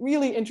like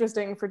really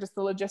interesting for just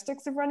the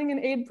logistics of running an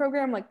aid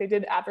program. Like they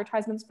did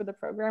advertisements for the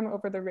program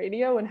over the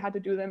radio and had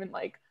to do them in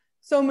like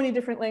so many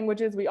different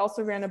languages. We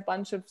also ran a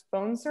bunch of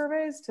phone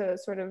surveys to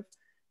sort of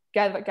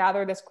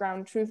gather this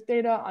ground truth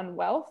data on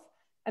wealth.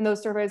 And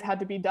those surveys had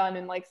to be done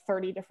in like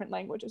 30 different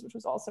languages, which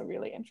was also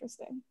really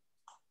interesting.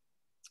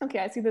 Okay,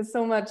 I see there's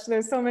so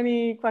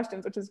many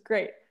questions, which is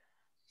great.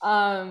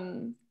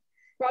 Robbie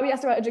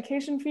asked about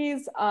education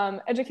fees.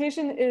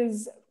 Education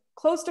is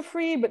close to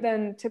free, but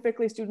then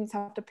typically students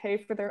have to pay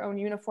for their own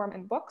uniform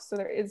and books. So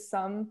there is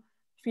some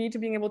fee to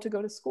being able to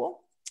go to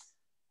school.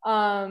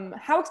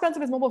 How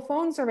expensive is mobile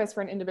phone service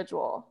for an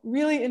individual?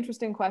 Really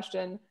interesting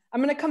question.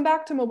 I'm going to come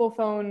back to mobile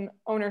phone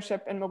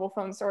ownership and mobile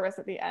phone service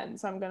at the end,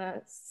 so I'm going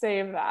to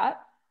save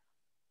that.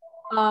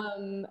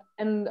 And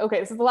okay,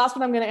 this is the last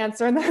one I'm going to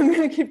answer, and then I'm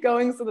going to keep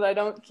going so that I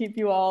don't keep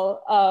you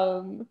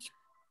all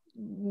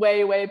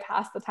way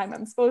past the time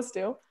I'm supposed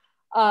to.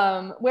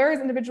 Where is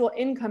individual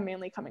income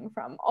mainly coming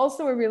from?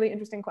 Also a really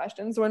interesting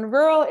question. So in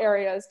rural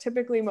areas,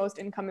 typically most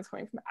income is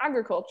coming from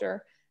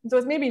agriculture. And so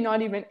it's maybe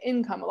not even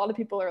income. A lot of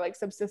people are like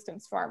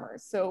subsistence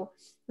farmers. So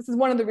this is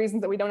one of the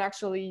reasons that we don't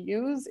actually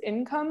use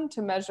income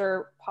to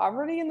measure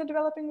poverty in the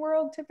developing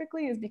world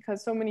typically, is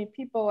because so many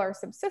people are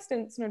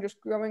subsistence and are just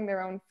growing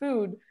their own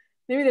food.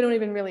 Maybe they don't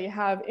even really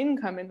have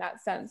income in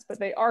that sense, but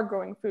they are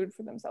growing food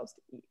for themselves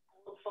to eat.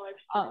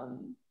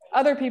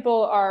 Other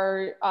people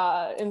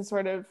are in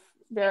sort of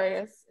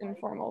various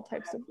informal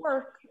types of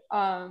work.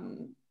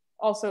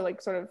 also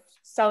like sort of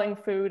selling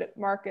food at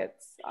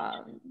markets,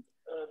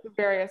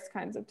 various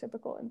kinds of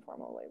typical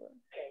informal labor.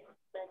 Okay,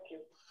 thank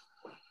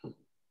you.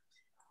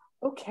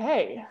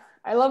 Okay,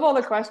 I love all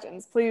the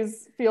questions.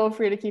 Please feel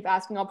free to keep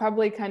asking. I'll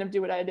probably kind of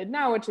do what I did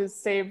now, which is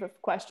save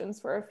questions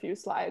for a few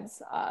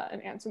slides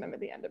and answer them at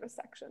the end of a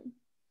section.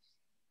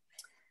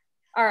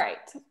 All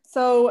right,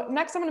 so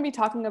next I'm going to be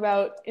talking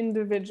about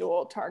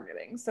individual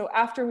targeting. So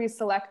after we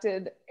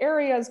selected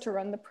areas to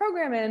run the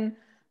program in,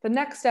 the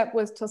next step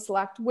was to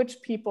select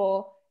which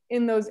people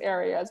in those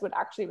areas would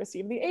actually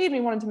receive the aid.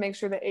 We wanted to make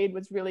sure the aid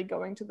was really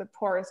going to the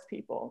poorest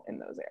people in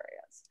those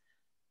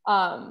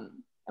areas.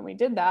 And we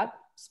did that,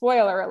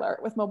 spoiler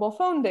alert, with mobile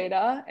phone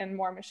data and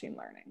more machine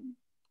learning.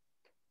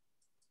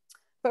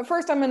 But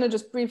first, I'm going to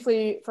just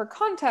briefly, for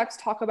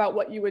context, talk about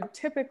what you would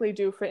typically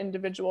do for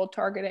individual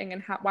targeting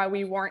and why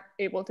we weren't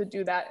able to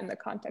do that in the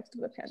context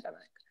of the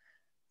pandemic.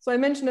 So I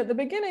mentioned at the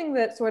beginning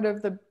that sort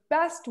of the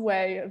best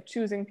way of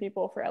choosing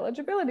people for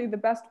eligibility, the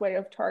best way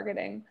of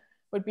targeting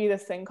would be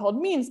this thing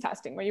called means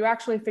testing, where you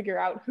actually figure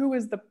out who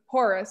is the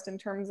poorest in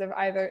terms of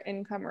either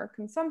income or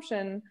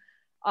consumption,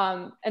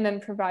 and then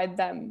provide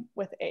them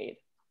with aid.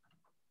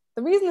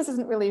 The reason this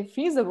isn't really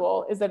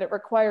feasible is that it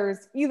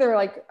requires either,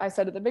 like I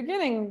said at the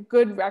beginning,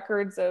 good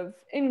records of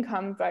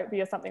income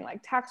via something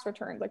like tax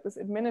returns, like this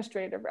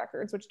administrative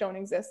records, which don't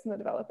exist in the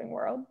developing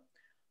world.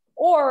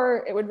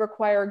 Or it would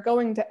require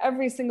going to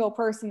every single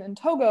person in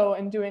Togo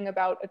and doing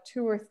about a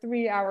 2 or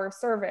 3 hour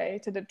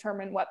survey to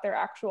determine what their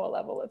actual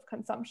level of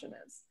consumption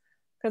is.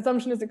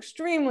 Consumption is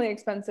extremely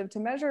expensive to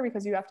measure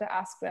because you have to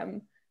ask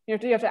them, you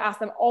have to ask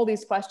them all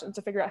these questions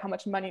to figure out how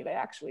much money they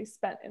actually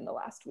spent in the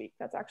last week.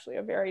 That's actually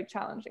a very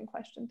challenging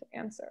question to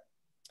answer.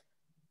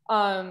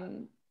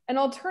 An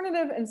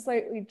alternative and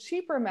slightly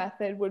cheaper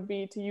method would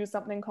be to use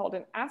something called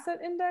an asset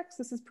index.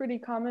 This is pretty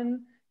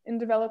common in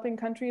developing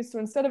countries. So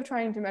instead of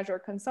trying to measure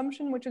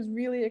consumption, which is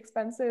really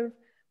expensive,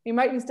 we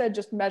might instead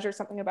just measure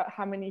something about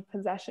how many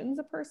possessions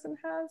a person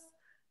has.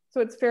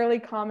 So it's fairly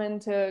common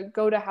to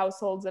go to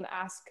households and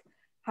ask,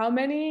 how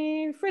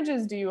many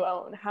fridges do you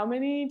own? How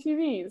many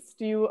TVs?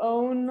 Do you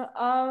own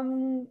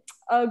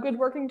a good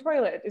working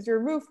toilet? Is your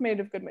roof made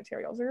of good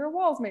materials? Are your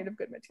walls made of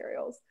good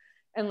materials?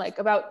 And like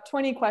about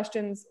 20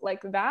 questions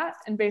like that,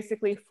 and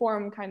basically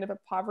form kind of a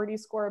poverty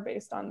score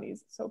based on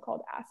these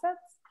so-called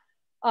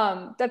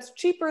assets. That's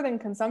cheaper than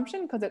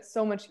consumption because it's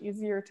so much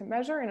easier to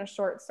measure in a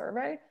short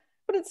survey,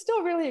 but it's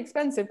still really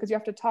expensive because you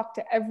have to talk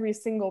to every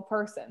single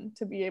person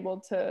to be able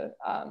to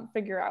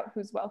figure out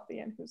who's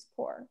wealthy and who's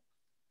poor.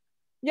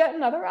 Yet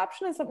another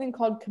option is something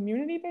called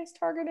community-based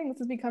targeting. This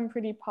has become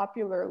pretty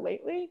popular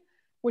lately,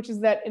 which is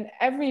that in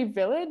every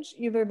village,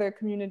 either the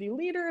community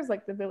leaders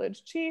like the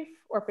village chief,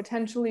 or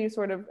potentially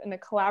sort of in a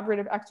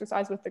collaborative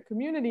exercise with the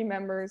community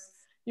members,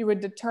 you would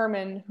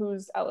determine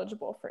who's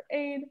eligible for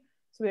aid.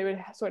 So they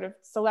would sort of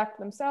select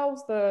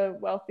themselves the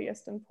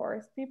wealthiest and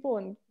poorest people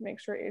and make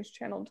sure aid's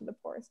channeled to the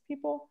poorest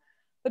people.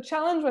 The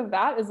challenge with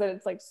that is that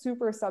it's like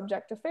super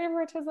subject to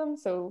favoritism.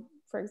 So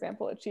for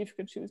example, a chief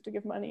could choose to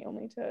give money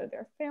only to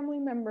their family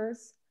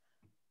members.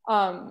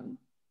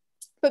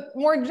 But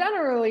more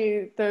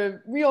generally, the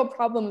real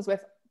problems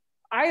with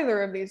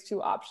either of these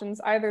two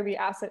options, either the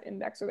asset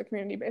index or the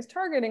community-based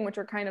targeting, which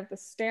are kind of the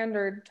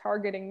standard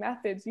targeting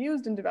methods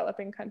used in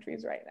developing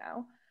countries right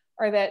now,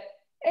 are that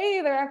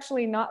A, they're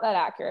actually not that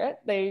accurate.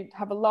 They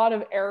have a lot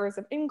of errors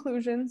of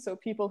inclusion, so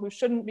people who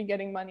shouldn't be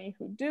getting money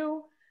who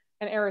do,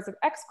 and errors of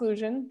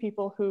exclusion,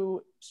 people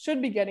who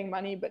should be getting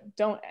money but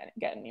don't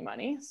get any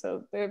money.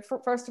 So they're,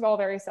 first of all,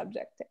 very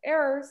subject to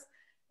errors.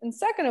 And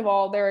second of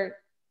all, they're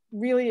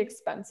really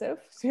expensive.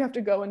 So you have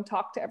to go and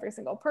talk to every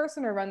single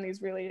person or run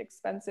these really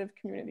expensive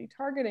community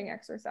targeting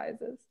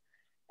exercises.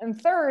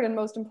 And third, and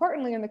most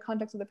importantly, in the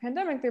context of the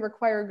pandemic, they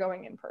require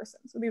going in person.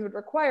 So these would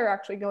require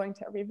actually going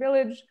to every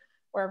village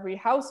or every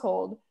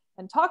household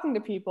and talking to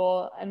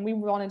people. And we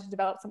wanted to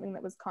develop something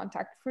that was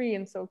contact-free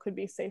and so could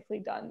be safely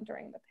done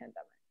during the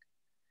pandemic.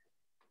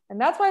 And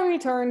that's why we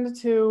turned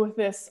to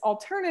this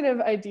alternative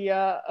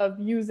idea of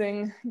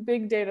using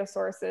big data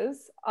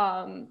sources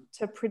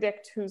to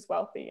predict who's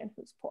wealthy and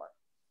who's poor.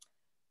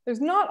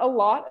 There's not a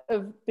lot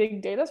of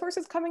big data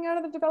sources coming out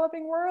of the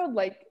developing world.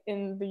 Like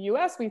in the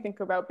US, we think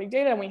about big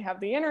data and we have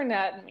the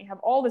internet and we have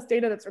all this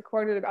data that's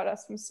recorded about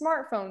us from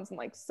smartphones and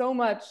like so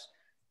much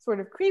sort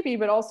of creepy,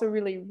 but also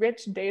really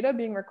rich data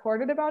being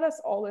recorded about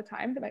us all the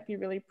time that might be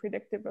really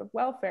predictive of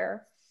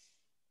welfare.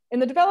 In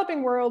the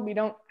developing world, we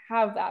don't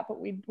have that, but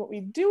what we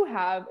do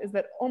have is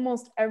that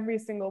almost every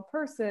single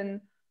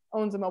person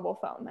owns a mobile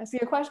phone. I see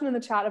a question in the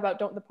chat about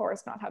don't the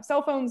poorest not have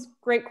cell phones?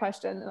 Great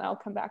question, and I'll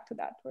come back to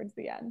that towards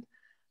the end.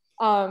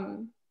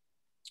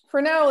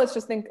 For now, let's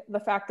just think the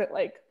fact that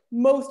like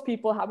most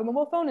people have a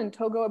mobile phone. In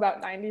Togo,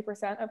 about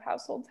 90% of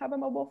households have a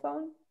mobile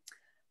phone.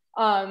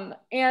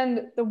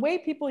 And the way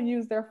people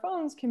use their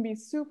phones can be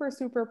super,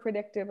 super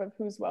predictive of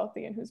who's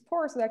wealthy and who's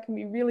poor, so that can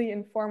be really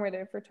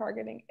informative for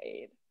targeting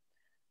aid.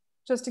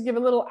 Just to give a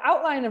little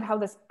outline of how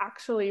this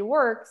actually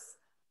works,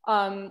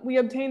 We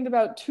obtained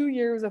about 2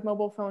 years of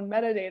mobile phone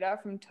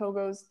metadata from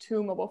Togo's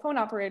 2 mobile phone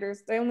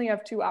operators. They only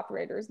have 2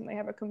 operators and they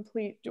have a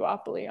complete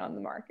duopoly on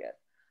the market.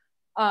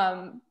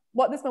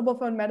 What this mobile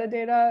phone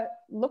metadata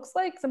looks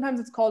like, sometimes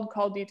it's called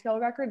call detail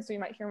record. So you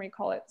might hear me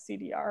call it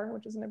CDR,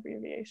 which is an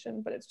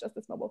abbreviation, but it's just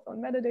this mobile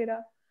phone metadata.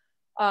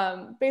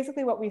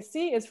 Basically what we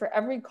see is for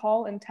every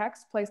call and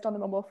text placed on the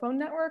mobile phone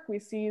network, we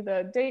see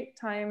the date,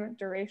 time,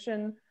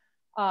 duration,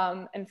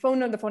 and the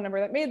phone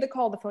number that made the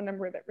call, the phone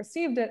number that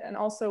received it, and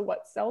also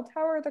what cell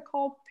tower the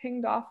call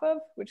pinged off of,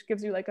 which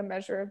gives you like a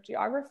measure of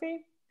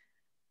geography.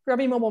 For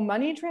every mobile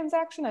money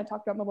transaction, I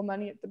talked about mobile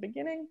money at the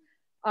beginning.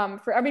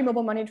 For every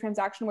mobile money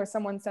transaction where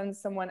someone sends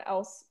someone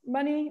else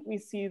money, we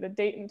see the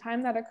date and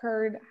time that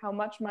occurred, how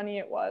much money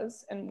it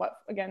was, and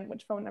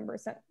which phone number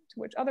sent to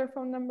which other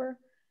phone number.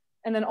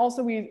 And then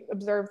also we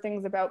observe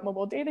things about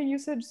mobile data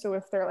usage. So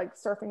if they're like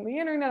surfing the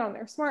internet on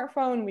their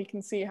smartphone, we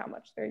can see how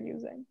much they're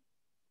using.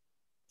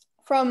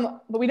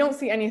 But we don't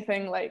see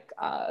anything like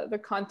the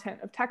content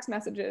of text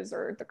messages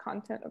or the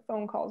content of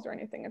phone calls or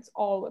anything. It's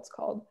all what's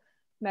called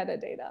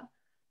metadata.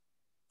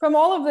 From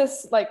all of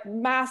this like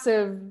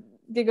massive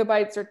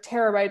gigabytes or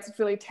terabytes, it's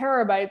really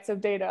terabytes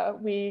of data,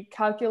 we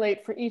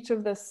calculate for each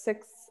of the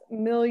 6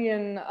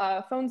 million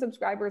phone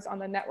subscribers on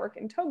the network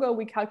in Togo,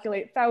 we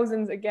calculate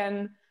thousands,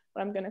 again,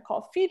 what I'm going to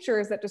call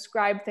features that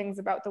describe things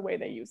about the way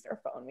they use their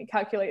phone. We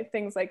calculate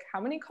things like how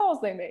many calls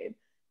they made,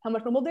 how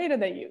much mobile data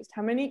they used,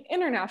 how many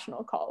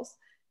international calls.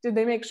 Did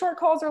they make short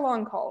calls or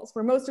long calls?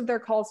 Were most of their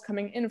calls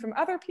coming in from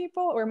other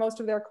people or most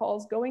of their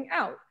calls going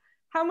out?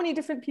 How many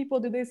different people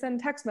did they send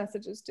text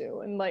messages to?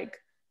 And like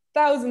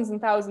thousands and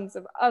thousands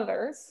of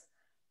others.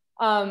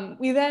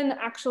 We then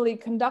actually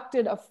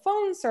conducted a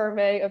phone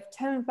survey of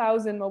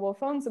 10,000 mobile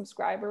phone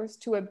subscribers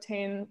to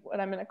obtain what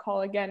I'm going to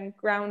call, again,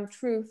 ground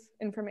truth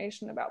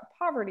information about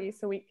poverty.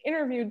 So we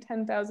interviewed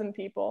 10,000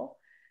 people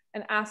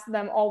and asked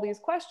them all these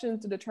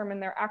questions to determine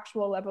their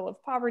actual level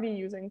of poverty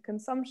using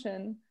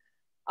consumption.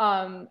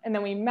 And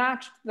then we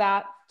matched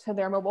that to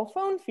their mobile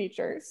phone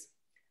features.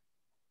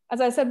 As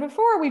I said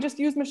before, we just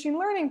use machine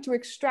learning to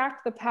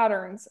extract the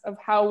patterns of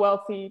how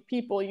wealthy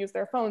people use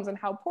their phones and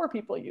how poor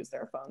people use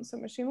their phones. So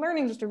machine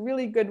learning is just a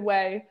really good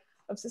way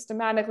of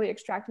systematically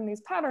extracting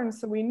these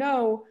patterns. So we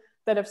know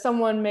that if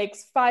someone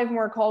makes 5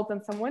 more calls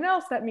than someone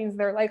else, that means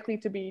they're likely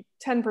to be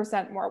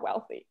 10% more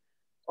wealthy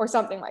or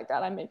something like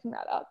that. I'm making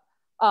that up.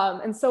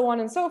 And so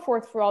on and so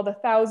forth for all the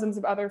thousands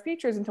of other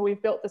features until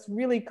we've built this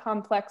really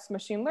complex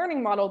machine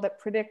learning model that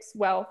predicts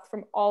wealth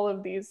from all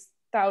of these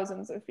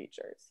thousands of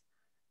features.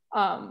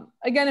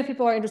 Again, if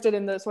people are interested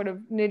in the sort of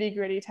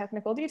nitty-gritty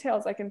technical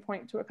details, I can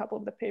point to a couple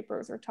of the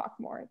papers or talk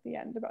more at the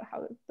end about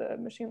how the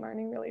machine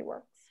learning really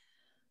works.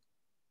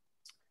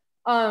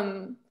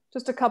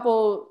 Just a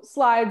couple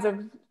slides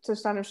to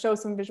kind of show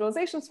some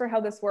visualizations for how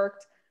this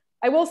worked.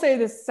 I will say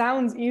this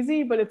sounds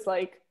easy, but it's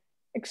like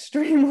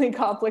extremely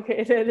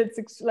complicated.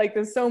 It's like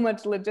there's so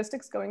much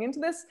logistics going into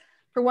this.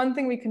 For one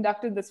thing, we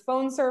conducted this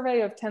phone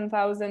survey of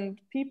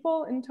 10,000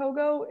 people in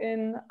Togo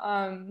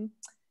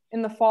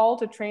in the fall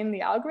to train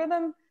the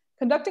algorithm.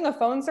 Conducting a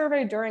phone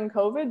survey during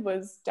COVID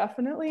was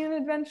definitely an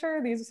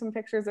adventure. These are some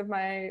pictures of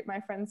my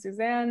friend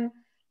Suzanne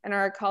and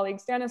our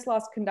colleague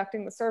Stanislaus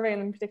conducting the survey.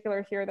 And in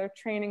particular here, they're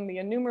training the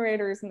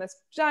enumerators in this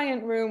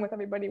giant room with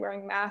everybody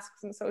wearing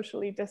masks and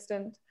socially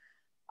distant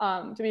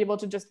to be able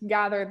to just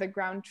gather the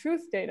ground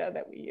truth data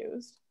that we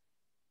used.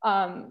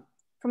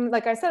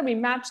 Like I said, we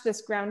matched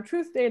this ground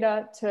truth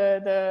data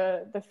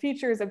to the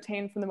features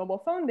obtained from the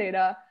mobile phone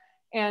data.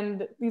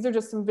 And these are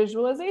just some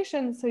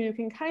visualizations so you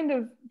can kind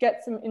of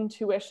get some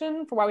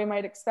intuition for why we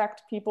might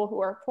expect people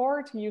who are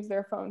poor to use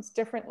their phones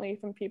differently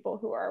from people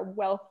who are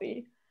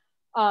wealthy.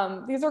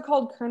 These are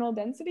called kernel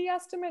density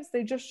estimates.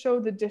 They just show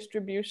the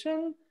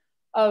distribution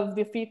of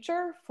the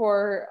feature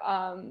for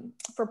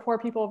poor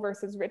people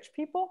versus rich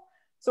people.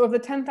 So of the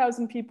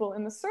 10,000 people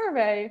in the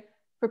survey,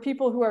 for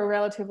people who are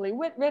relatively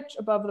rich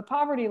above the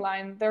poverty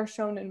line, they're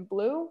shown in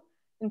blue.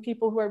 And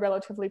people who are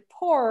relatively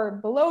poor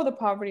below the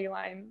poverty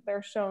line,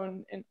 they're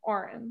shown in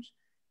orange.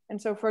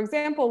 And so for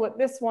example, what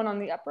this one on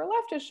the upper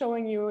left is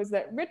showing you is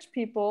that rich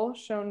people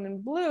shown in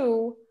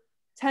blue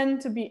tend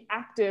to be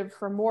active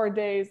for more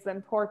days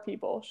than poor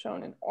people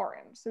shown in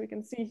orange. So we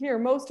can see here,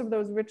 most of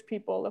those rich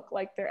people look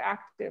like they're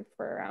active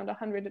for around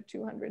 100 to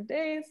 200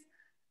 days.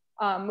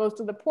 Most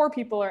of the poor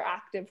people are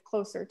active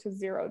closer to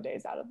 0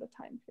 days out of the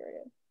time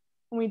period.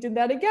 And we did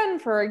that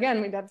again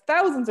we'd have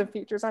thousands of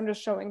features. I'm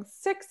just showing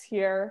 6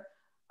 here.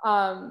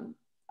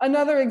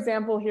 Another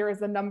example here is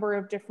the number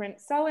of different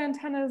cell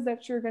antennas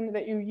that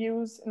you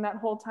use in that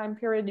whole time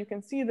period. You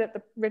can see that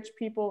the rich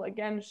people,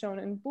 again shown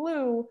in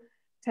blue,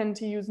 tend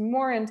to use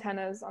more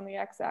antennas on the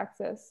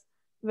x-axis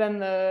than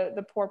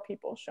the poor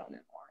people shown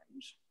in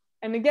orange.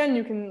 And again,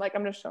 you can, like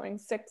I'm just showing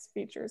 6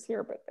 features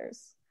here, but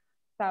there's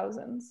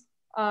thousands.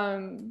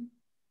 From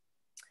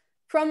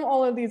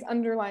all of these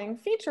underlying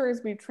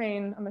features, we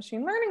train a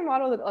machine learning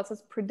model that lets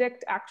us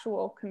predict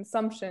actual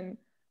consumption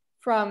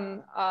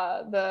from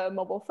the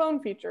mobile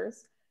phone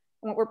features.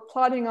 And what we're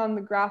plotting on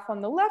the graph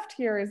on the left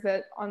here is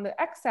that on the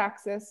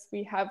x-axis,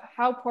 we have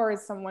how poor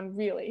is someone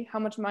really? How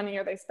much money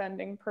are they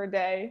spending per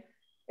day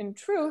in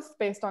truth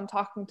based on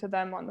talking to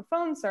them on the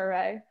phone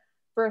survey?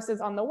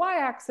 Versus on the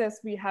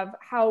y-axis, we have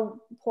how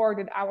poor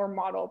did our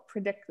model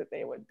predict that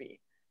they would be?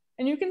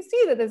 And you can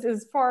see that this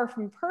is far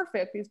from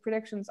perfect. These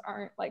predictions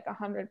aren't like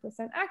 100%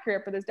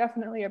 accurate, but there's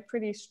definitely a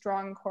pretty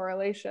strong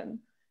correlation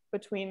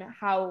between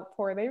how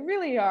poor they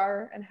really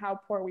are and how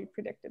poor we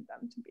predicted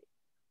them to be.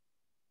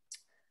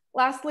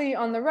 Lastly,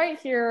 on the right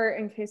here,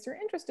 in case you're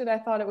interested, I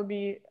thought it would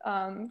be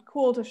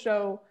cool to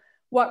show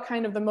what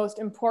kind of the most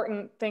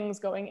important things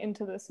going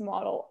into this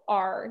model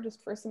are,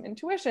 just for some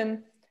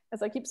intuition.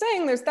 As I keep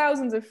saying, there's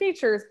thousands of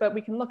features, but we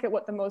can look at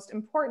what the most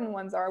important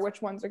ones are,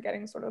 which ones are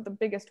getting sort of the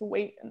biggest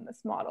weight in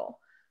this model.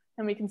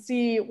 And we can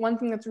see one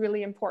thing that's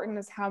really important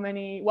is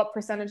what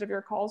percentage of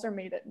your calls are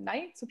made at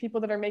night. So people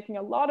that are making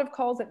a lot of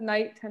calls at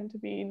night tend to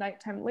be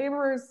nighttime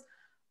laborers.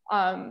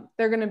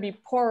 They're going to be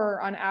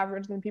poorer on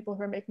average than people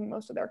who are making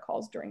most of their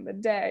calls during the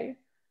day.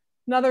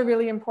 Another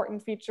really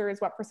important feature is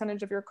what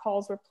percentage of your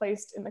calls were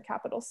placed in the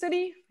capital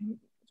city.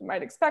 You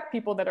might expect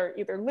people that are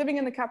either living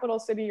in the capital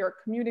city or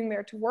commuting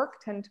there to work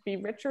tend to be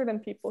richer than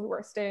people who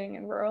are staying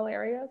in rural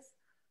areas.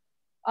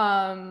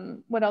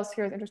 What else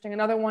here is interesting?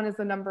 Another one is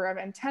the number of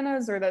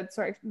antennas, or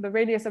the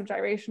radius of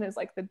gyration is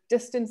like the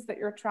distance that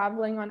you're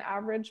traveling on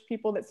average.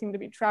 People that seem to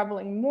be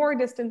traveling more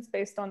distance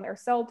based on their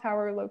cell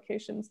tower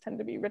locations tend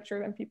to be richer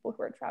than people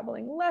who are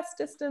traveling less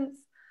distance,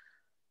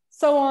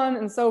 so on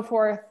and so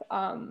forth.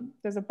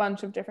 There's a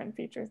bunch of different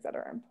features that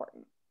are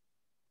important.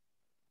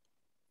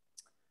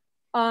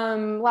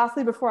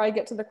 Lastly, before I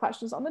get to the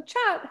questions on the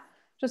chat,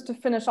 just to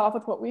finish off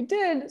with what we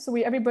did. So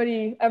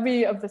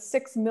every of the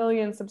 6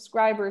 million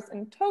subscribers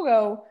in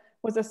Togo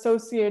was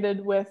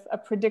associated with a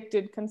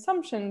predicted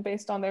consumption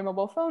based on their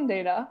mobile phone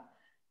data.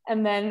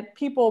 And then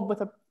people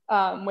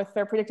with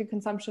their predicted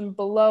consumption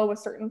below a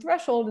certain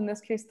threshold, in this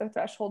case, the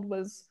threshold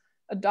was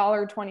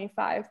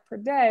 $1.25 per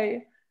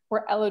day,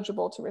 were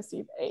eligible to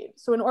receive aid.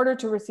 So in order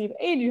to receive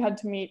aid, you had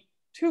to meet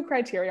 2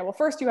 criteria. Well,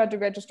 first you had to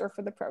register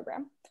for the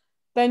program.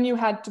 Then you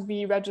had to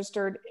be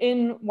registered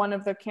in one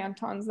of the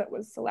cantons that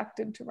was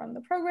selected to run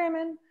the program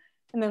in.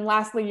 And then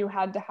lastly, you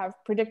had to have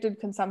predicted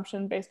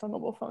consumption based on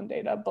mobile phone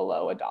data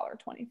below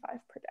 $1.25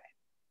 per day.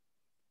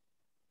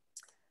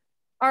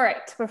 All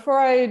right, before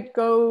I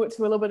go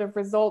to a little bit of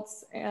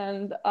results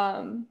and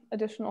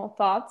additional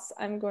thoughts,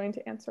 I'm going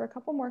to answer a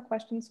couple more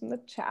questions from the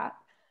chat.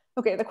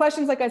 Okay, the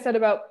questions, like I said,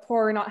 about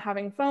poor not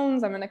having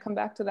phones, I'm gonna come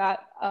back to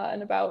that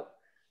in about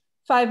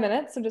 5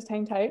 minutes, so just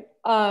hang tight.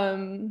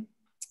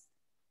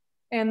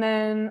 And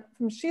then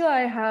from Sheila,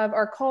 I have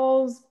our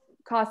calls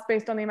cost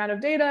based on the amount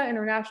of data,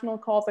 international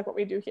calls, like what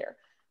we do here.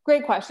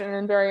 Great question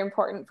and very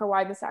important for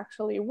why this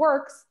actually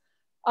works.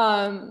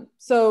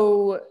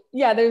 So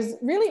yeah, there's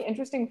really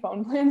interesting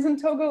phone plans in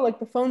Togo. Like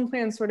the phone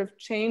plans sort of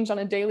change on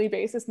a daily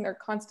basis and they're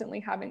constantly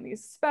having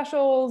these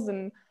specials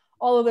and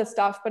all of this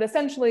stuff. But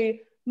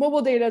essentially,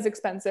 mobile data is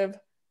expensive.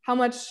 How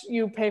much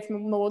you pay for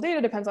mobile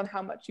data depends on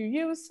how much you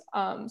use.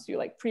 So you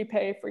like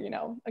prepay for,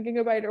 a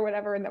gigabyte or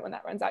whatever. And then when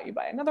that runs out, you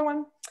buy another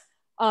one.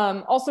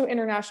 Also,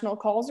 international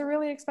calls are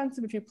really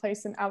expensive if you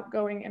place an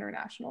outgoing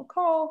international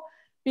call.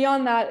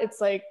 Beyond that, it's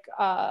like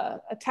a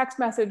text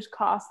message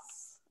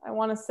costs, I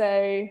want to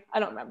say, I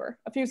don't remember,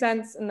 a few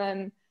cents. And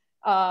then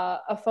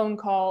a phone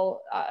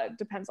call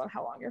depends on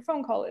how long your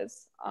phone call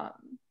is.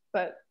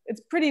 But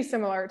it's pretty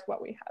similar to what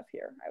we have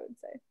here, I would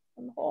say,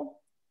 on the whole.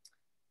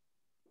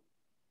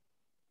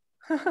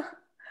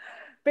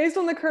 Based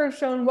on the curve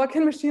shown, what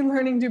can machine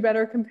learning do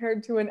better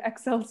compared to an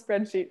Excel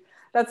spreadsheet?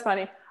 That's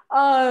funny.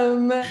 I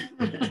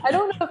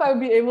don't know if I would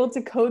be able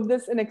to code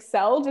this in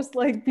Excel, just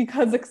like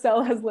because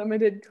Excel has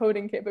limited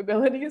coding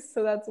capabilities.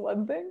 So that's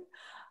one thing.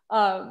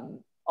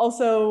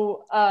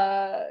 Also,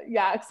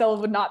 yeah, Excel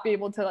would not be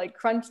able to like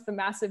crunch the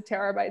massive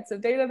terabytes of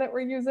data that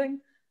we're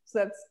using. So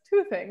that's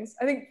 2 things.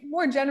 I think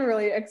more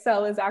generally,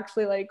 Excel is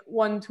actually like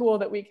one tool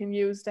that we can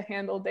use to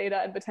handle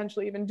data and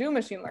potentially even do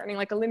machine learning.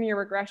 Like a linear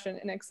regression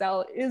in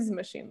Excel is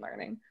machine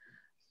learning.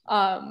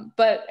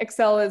 But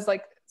Excel is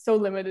like so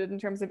limited in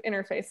terms of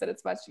interface that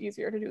it's much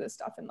easier to do this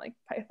stuff in like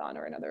Python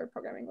or another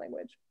programming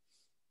language.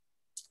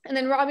 And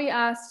then Robbie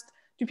asked,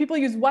 do people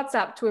use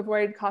WhatsApp to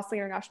avoid costly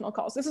international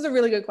calls? This is a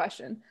really good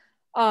question.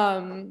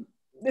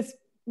 This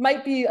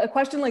might be a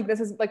question like this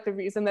is like the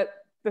reason that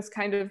this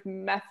kind of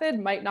method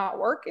might not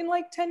work in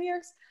like 10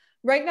 years.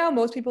 Right now,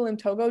 most people in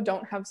Togo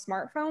don't have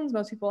smartphones.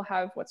 Most people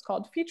have what's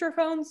called feature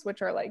phones,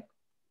 which are like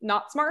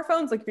not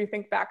smartphones. Like if you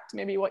think back to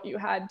maybe what you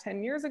had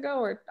 10 years ago,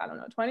 or I don't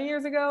know, 20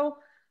 years ago,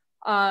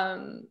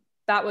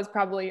 that was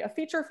probably a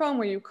feature phone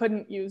where you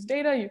couldn't use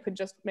data. You could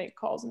just make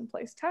calls and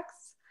place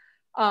texts.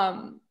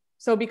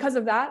 So because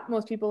of that,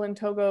 most people in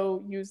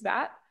Togo use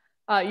that.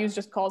 Use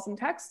just calls and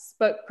texts,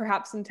 but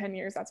perhaps in 10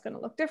 years that's going to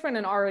look different.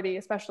 And already,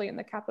 especially in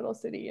the capital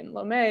city in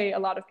Lomé, a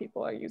lot of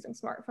people are using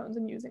smartphones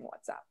and using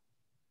WhatsApp.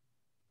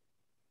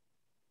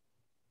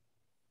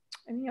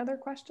 Any other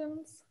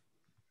questions?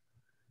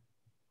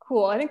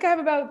 Cool. I think I have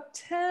about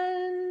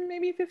 10,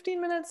 maybe 15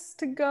 minutes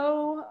to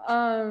go.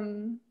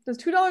 Does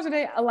 $2 a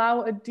day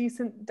allow a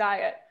decent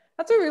diet?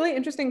 That's a really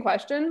interesting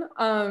question.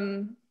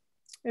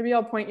 Maybe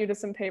I'll point you to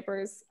some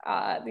papers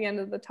at the end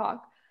of the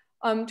talk.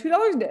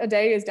 $2 a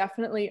day is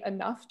definitely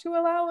enough to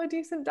allow a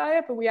decent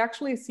diet, but we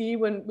actually see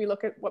when we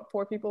look at what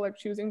poor people are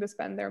choosing to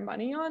spend their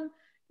money on,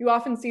 you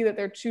often see that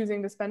they're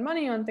choosing to spend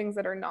money on things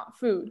that are not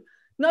food.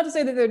 Not to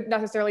say that they're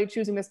necessarily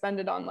choosing to spend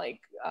it on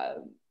like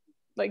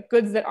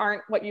goods that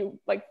aren't what you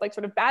like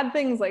sort of bad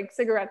things like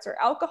cigarettes or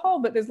alcohol,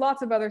 but there's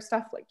lots of other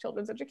stuff like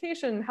children's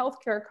education,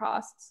 healthcare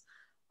costs,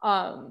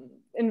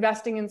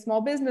 investing in small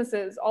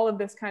businesses, all of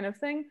this kind of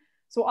thing.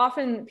 So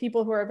often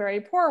people who are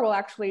very poor will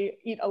actually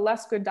eat a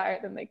less good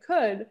diet than they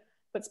could,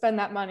 but spend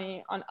that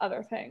money on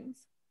other things.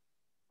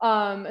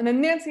 And then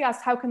Nancy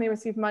asked, how can they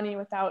receive money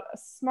without a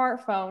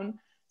smartphone?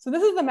 So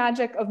this is the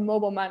magic of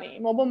mobile money.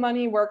 Mobile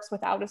money works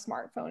without a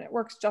smartphone. It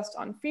works just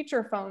on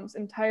feature phones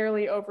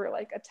entirely over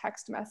like a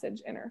text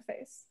message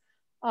interface.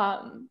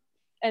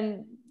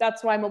 And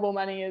that's why mobile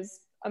money is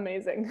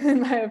amazing,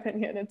 in my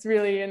opinion. It's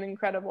really an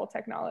incredible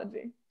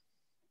technology.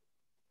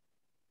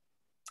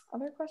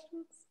 Other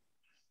questions?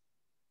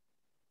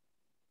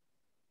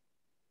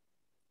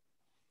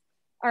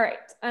 All right,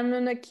 I'm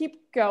gonna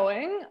keep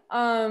going. So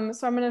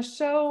I'm gonna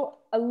show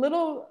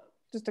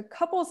just a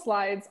couple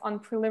slides on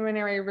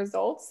preliminary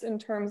results in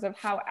terms of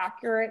how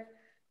accurate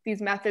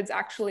these methods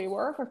actually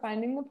were for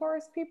finding the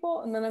poorest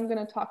people. And then I'm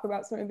gonna talk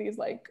about some of these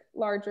like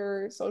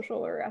larger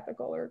social or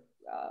ethical or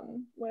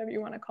whatever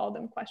you wanna call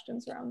them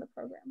questions around the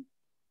program.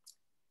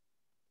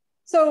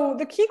 So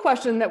the key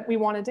question that we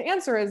wanted to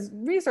answer as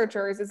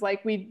researchers is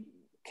like, we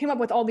came up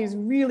with all these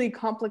really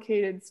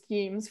complicated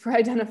schemes for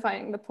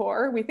identifying the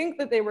poor. We think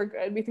that they were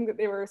good. We think that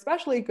they were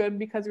especially good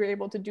because we were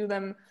able to do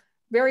them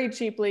very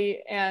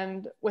cheaply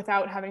and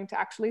without having to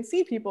actually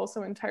see people,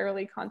 so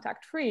entirely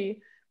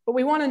contact-free. But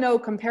we want to know,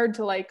 compared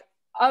to like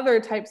other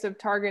types of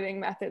targeting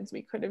methods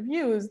we could have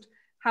used,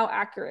 how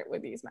accurate were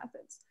these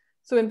methods?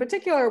 So in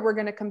particular, we're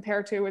going to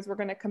compare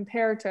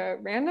to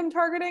random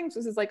targeting.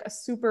 So this is like a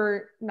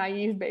super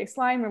naive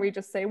baseline where we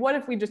just say, what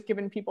if we just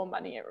given people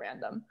money at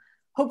random?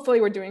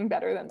 Hopefully we're doing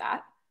better than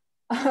that.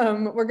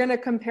 We're going to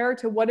compare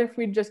to what if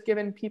we'd just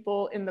given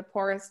people in the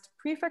poorest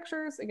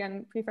prefectures.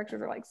 Again,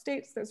 prefectures are like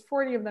states. There's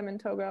 40 of them in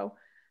Togo.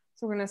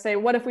 So we're going to say,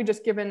 what if we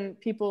just given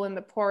people in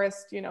the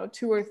poorest,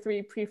 2 or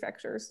 3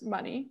 prefectures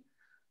money?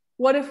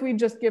 What if we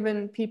just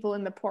given people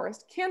in the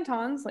poorest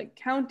cantons, like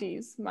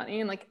counties,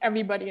 money, and like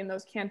everybody in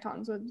those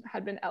cantons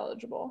had been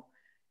eligible?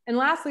 And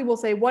lastly, we'll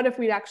say, what if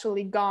we'd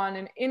actually gone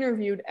and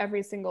interviewed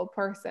every single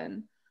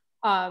person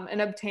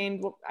and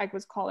obtained what I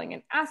was calling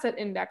an asset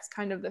index,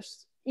 kind of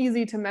this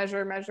easy to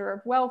measure of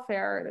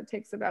welfare that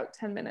takes about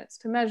 10 minutes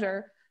to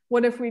measure.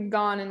 What if we'd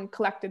gone and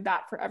collected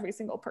that for every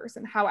single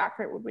person? How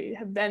accurate would we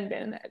have then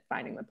been at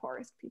finding the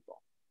poorest people?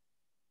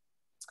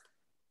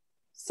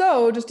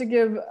 So just to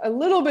give a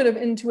little bit of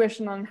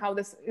intuition on how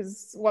this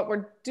is what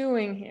we're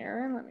doing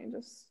here, let me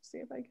just see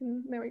if I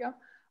can, there we go.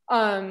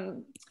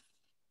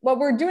 What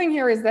we're doing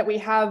here is that we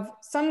have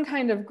some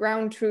kind of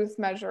ground truth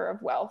measure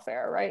of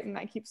welfare, right? And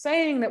I keep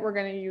saying that we're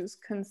going to use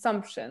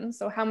consumption.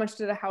 So how much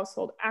did a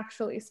household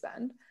actually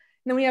spend?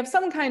 And then we have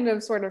some kind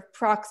of sort of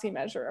proxy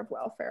measure of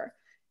welfare.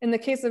 In the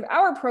case of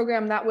our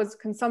program, that was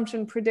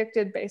consumption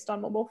predicted based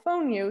on mobile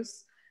phone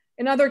use.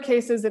 In other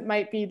cases, it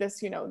might be this,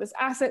 this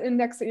asset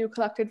index that you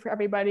collected for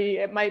everybody.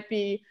 It might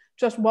be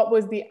just what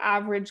was the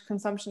average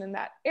consumption in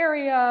that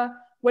area.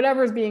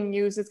 Whatever is being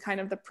used is kind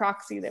of the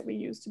proxy that we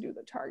use to do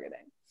the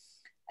targeting.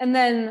 And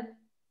then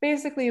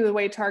basically the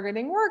way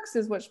targeting works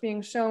is what's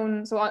being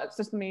shown. So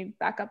just let me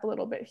back up a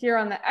little bit. Here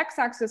on the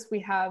x-axis,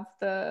 we have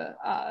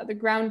the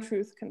ground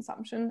truth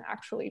consumption,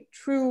 actually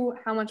true,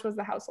 how much was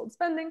the household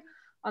spending.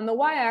 On the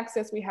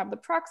y-axis, we have the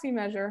proxy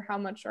measure, how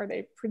much are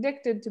they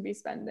predicted to be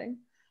spending.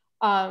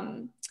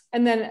 And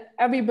then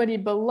everybody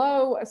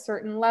below a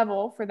certain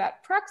level for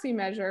that proxy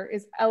measure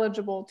is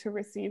eligible to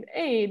receive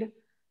aid.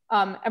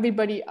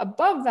 Everybody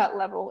above that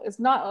level is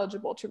not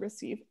eligible to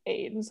receive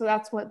aid. And so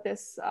that's what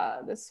this,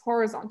 this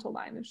horizontal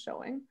line is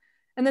showing.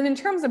 And then in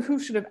terms of who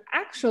should have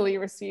actually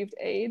received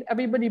aid,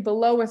 everybody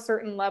below a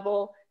certain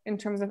level in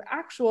terms of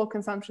actual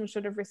consumption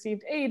should have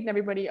received aid, and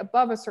everybody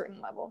above a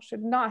certain level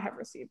should not have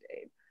received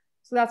aid.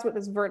 So that's what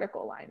this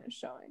vertical line is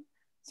showing.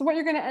 So what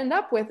you're going to end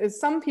up with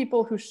is some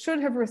people who should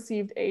have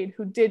received aid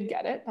who did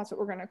get it. That's what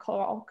we're going to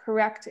call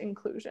correct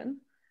inclusion.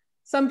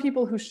 Some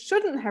people who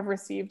shouldn't have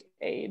received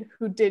aid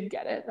who did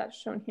get it. That's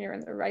shown here in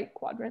the right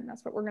quadrant.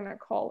 That's what we're going to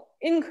call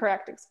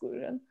incorrect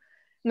exclusion.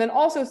 And then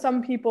also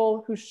some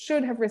people who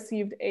should have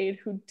received aid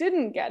who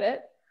didn't get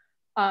it.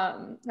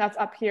 That's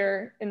up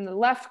here in the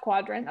left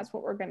quadrant. That's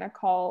what we're going to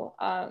call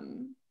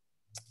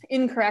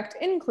incorrect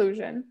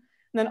inclusion.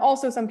 And then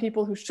also some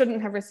people who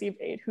shouldn't have received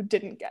aid who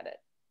didn't get it.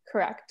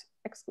 Correct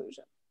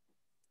exclusion.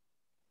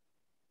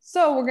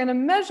 So we're going to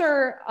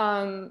measure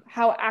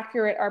how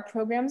accurate our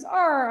programs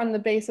are on the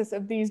basis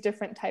of these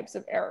different types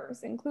of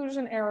errors,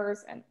 inclusion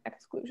errors and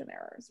exclusion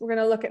errors. We're going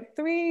to look at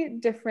 3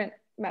 different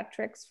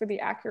metrics for the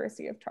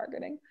accuracy of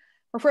targeting.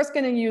 We're first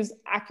going to use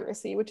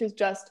accuracy, which is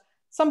just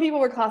some people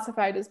were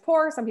classified as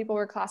poor, some people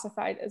were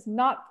classified as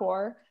not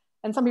poor,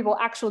 and some people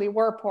actually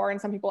were poor, and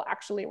some people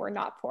actually were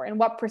not poor, and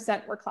what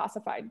percent were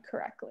classified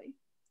correctly.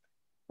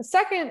 The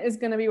second is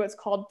going to be what's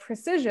called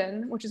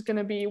precision, which is going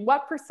to be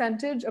what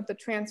percentage of the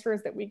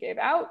transfers that we gave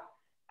out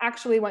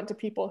actually went to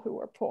people who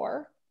were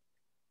poor.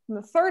 And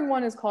the third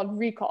one is called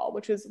recall,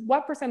 which is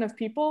what percent of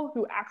people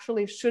who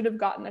actually should have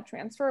gotten a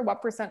transfer,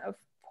 what percent of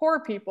poor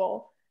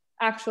people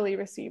actually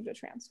received a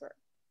transfer.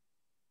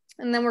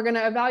 And then we're going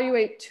to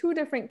evaluate two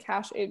different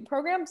cash aid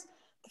programs.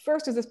 The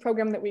first is this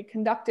program that we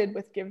conducted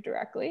with Give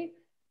Directly,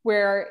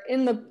 where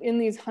in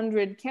these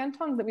 100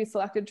 cantons that we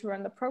selected to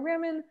run the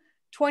program in,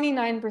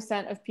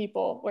 29% of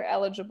people were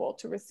eligible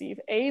to receive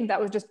aid. That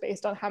was just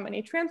based on how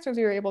many transfers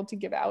we were able to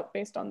give out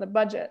based on the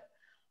budget.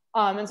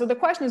 And so the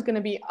question is going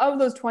to be, of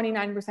those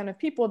 29% of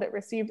people that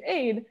received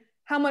aid,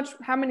 how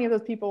many of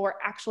those people were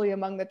actually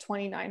among the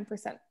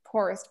 29%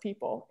 poorest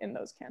people in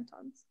those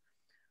cantons?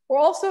 We're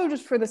also,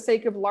 just for the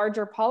sake of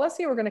larger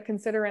policy, we're going to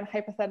consider a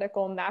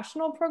hypothetical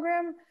national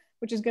program,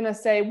 which is going to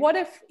say, what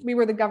if we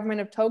were the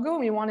government of Togo and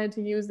we wanted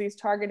to use these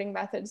targeting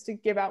methods to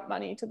give out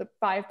money to the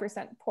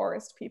 5%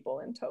 poorest people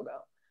in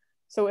Togo?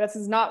 So this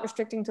is not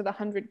restricting to the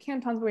 100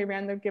 cantons where we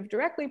ran the Give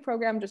Directly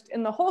program, just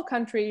in the whole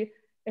country,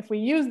 if we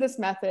use this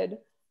method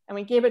and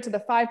we gave it to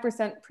the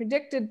 5%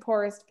 predicted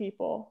poorest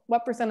people,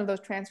 what percent of those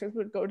transfers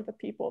would go to the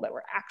people that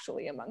were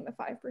actually among the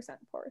 5%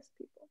 poorest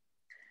people?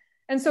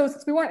 And so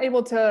since we weren't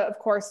able to, of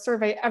course,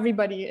 survey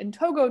everybody in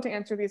Togo to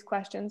answer these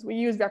questions, we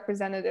used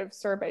representative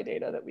survey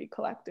data that we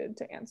collected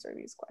to answer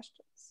these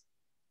questions.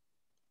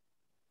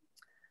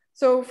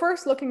 So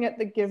first, looking at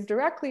the Give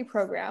Directly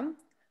program,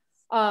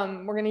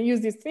 we're going to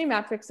use these three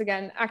metrics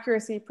again: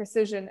 accuracy,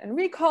 precision, and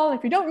recall.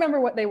 If you don't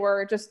remember what they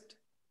were, just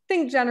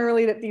think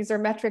generally that these are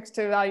metrics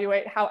to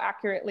evaluate how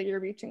accurately you're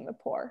reaching the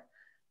poor.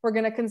 We're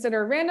going to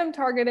consider random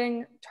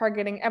targeting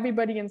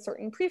everybody in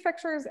certain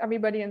prefectures,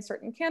 everybody in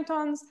certain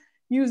cantons,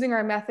 using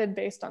our method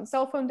based on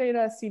cell phone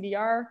data,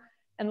 CDR,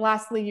 and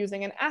lastly,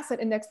 using an asset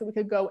index that we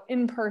could go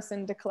in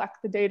person to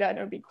collect the data. And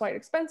it would be quite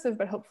expensive,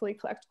 but hopefully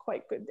collect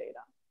quite good data.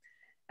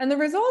 And the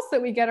results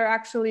that we get are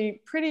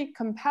actually pretty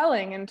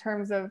compelling in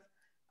terms of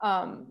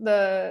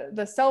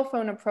the cell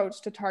phone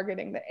approach to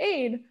targeting the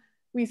aid.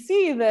 We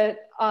see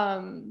that,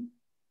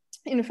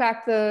 in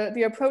fact,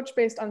 the approach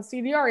based on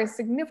CDR is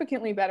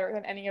significantly better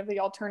than any of the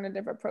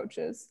alternative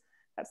approaches.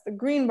 That's the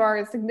green bar,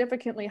 is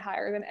significantly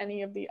higher than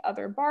any of the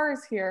other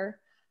bars here,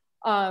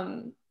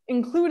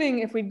 including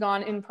if we'd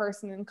gone in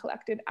person and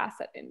collected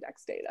asset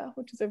index data,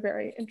 which is a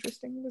very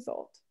interesting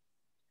result.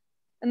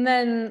 And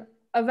then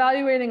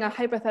evaluating a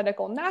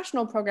hypothetical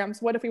national program.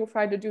 So what if we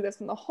tried to do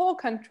this in the whole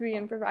country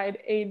and provide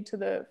aid to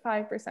the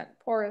 5%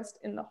 poorest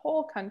in the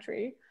whole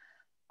country?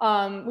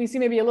 We see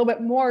maybe a little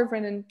bit more of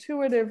an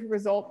intuitive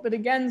result, but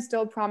again,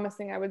 still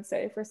promising, I would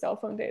say, for cell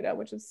phone data,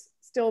 which is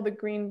still the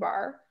green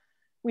bar.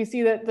 We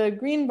see that the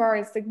green bar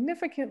is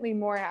significantly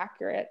more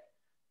accurate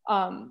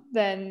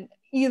than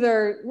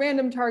either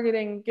random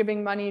targeting,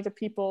 giving money to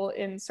people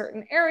in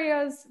certain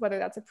areas, whether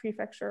that's a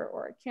prefecture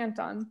or a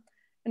canton,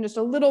 and just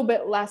a little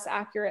bit less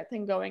accurate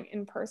than going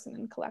in person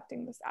and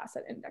collecting this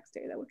asset index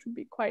data, which would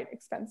be quite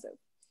expensive.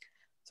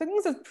 So I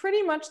think this is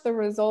pretty much the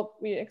result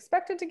we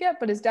expected to get,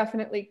 but is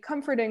definitely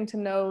comforting to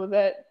know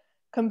that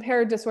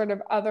compared to sort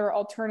of other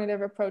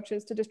alternative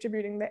approaches to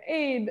distributing the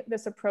aid,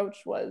 this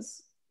approach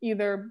was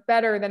either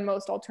better than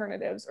most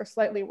alternatives or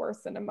slightly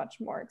worse than a much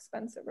more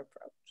expensive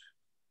approach.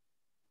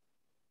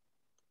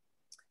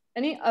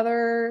 Any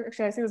other,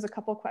 actually, I see there's a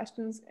couple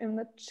questions in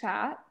the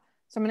chat.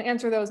 So I'm going to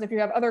answer those. And if you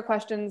have other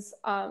questions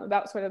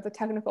about sort of the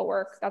technical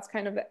work, that's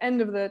kind of the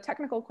end of the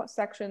technical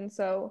section.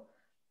 So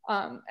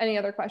any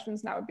other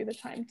questions, now would be the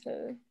time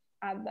to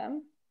add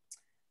them.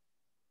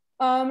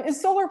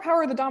 Is solar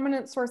power the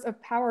dominant source of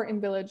power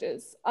in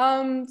villages?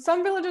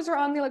 Some villages are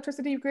on the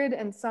electricity grid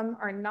and some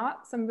are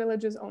not. Some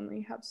villages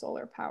only have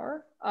solar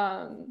power.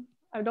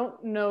 I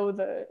don't know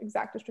the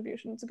exact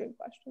distribution. It's a good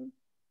question.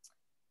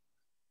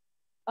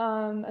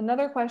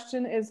 Another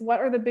question is, what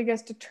are the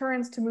biggest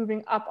deterrents to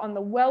moving up on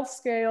the wealth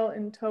scale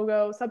in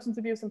Togo? Substance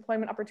abuse,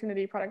 employment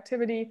opportunity,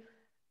 productivity.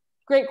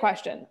 Great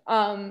question.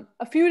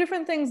 A few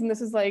different things, and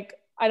this is like,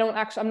 I'm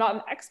not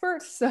an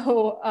expert,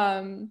 so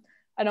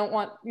I don't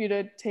want you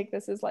to take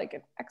this as like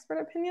an expert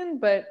opinion,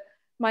 but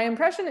my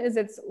impression is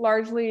it's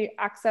largely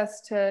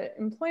access to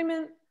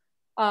employment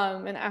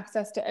and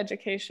access to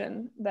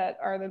education that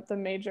are the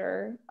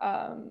major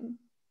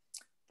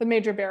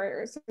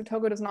barriers. So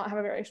Togo does not have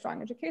a very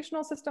strong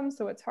educational system,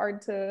 so it's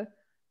hard to,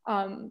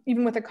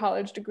 even with a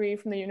college degree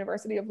from the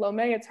University of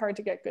Lomé, it's hard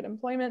to get good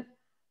employment.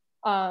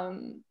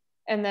 And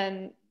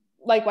then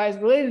likewise,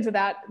 related to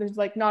that, there's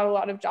like not a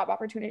lot of job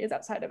opportunities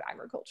outside of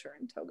agriculture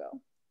in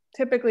Togo.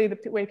 Typically, the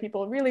way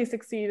people really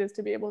succeed is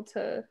to be able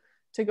to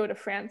go to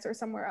France or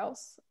somewhere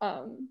else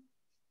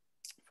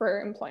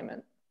for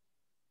employment.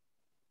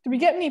 Did we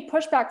get any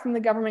pushback from the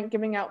government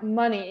giving out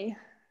money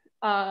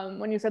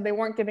when you said they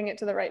weren't giving it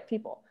to the right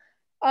people?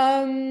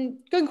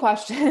 Good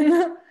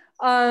question.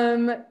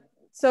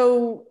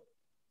 So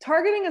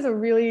targeting is a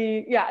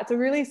really, it's a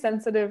really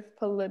sensitive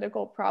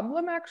political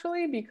problem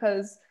actually,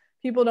 because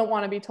people don't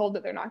want to be told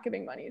that they're not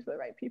giving money to the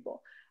right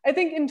people. I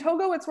think in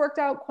Togo, it's worked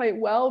out quite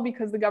well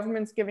because the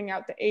government's giving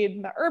out the aid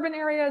in the urban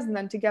areas, and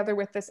then together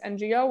with this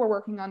NGO, we're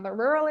working on the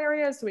rural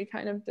areas. So we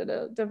kind of did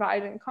a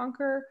divide and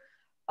conquer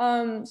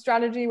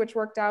strategy, which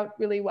worked out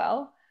really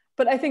well.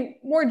 But I think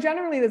more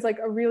generally, there's like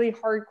a really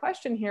hard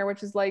question here,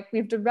 which is like,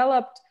 we've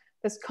developed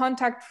this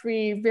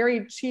contact-free,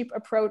 very cheap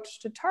approach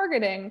to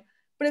targeting,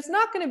 but it's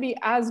not going to be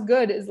as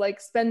good as like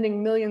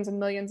spending millions and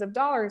millions of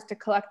dollars to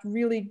collect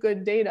really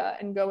good data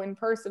and go in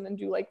person and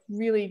do like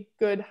really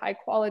good high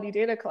quality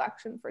data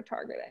collection for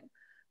targeting.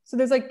 So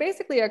there's like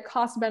basically a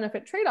cost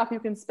benefit trade-off. You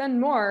can spend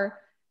more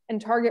and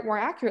target more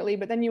accurately,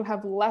 but then you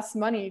have less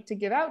money to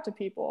give out to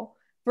people,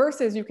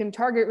 versus you can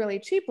target really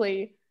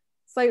cheaply,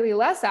 slightly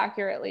less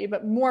accurately,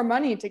 but more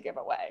money to give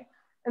away.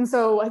 And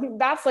so I think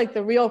that's like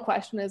the real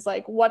question, is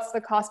like, what's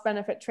the cost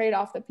benefit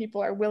trade-off that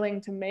people are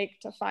willing to make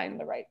to find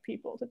the right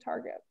people to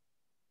target?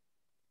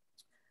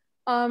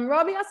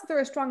 Robbie asked if there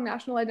was a strong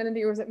national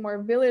identity, or is it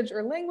more village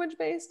or language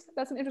based?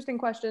 That's an interesting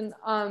question.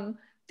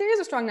 There is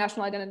a strong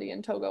national identity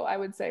in Togo, I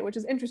would say, which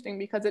is interesting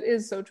because it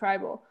is so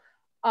tribal.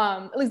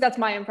 At least that's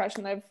my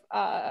impression.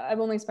 I've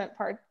only spent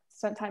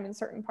time in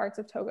certain parts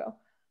of Togo.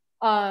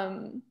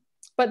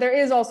 But there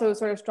is also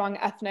sort of strong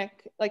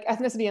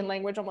ethnicity and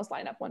language almost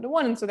line up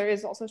one-to-one. And so there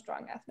is also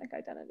strong ethnic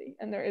identity,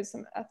 and there is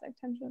some ethnic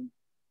tension.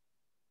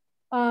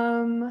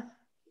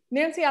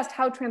 Nancy asked,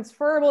 how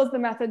transferable is the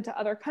method to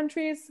other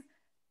countries?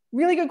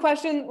 Really good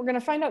question. We're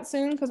gonna find out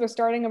soon because we're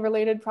starting a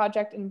related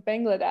project in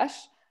Bangladesh.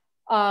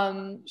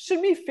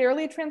 Should be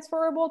fairly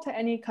transferable to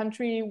any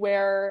country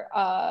where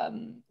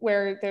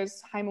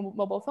there's high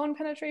mobile phone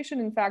penetration.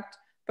 In fact,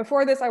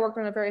 before this, I worked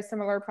on a very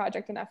similar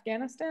project in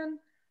Afghanistan.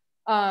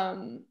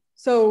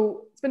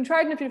 So it's been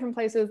tried in a few different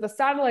places. The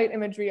satellite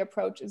imagery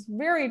approach is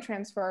very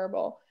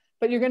transferable,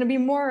 but you're going to be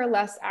more or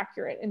less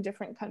accurate in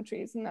different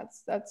countries. And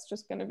that's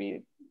just going to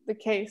be the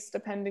case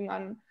depending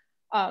on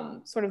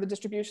sort of the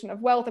distribution of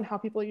wealth and how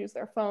people use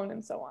their phone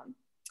and so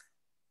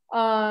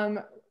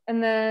on.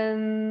 And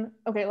then,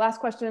 okay, last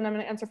question I'm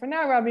going to answer for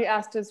now. Robbie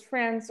asked, does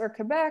France or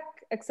Quebec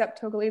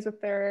accept Togolese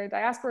with their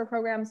diaspora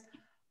programs?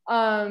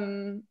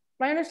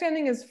 My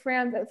understanding is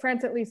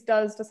France at least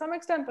does to some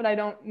extent, but I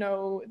don't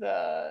know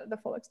the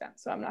full extent.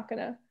 So I'm not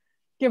gonna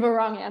give a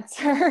wrong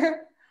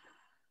answer.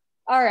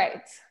 All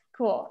right,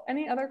 cool.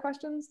 Any other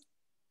questions?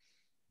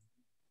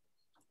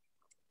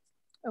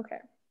 Okay,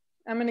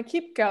 I'm gonna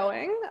keep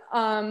going.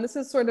 This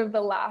is sort of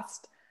the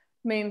last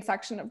main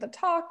section of the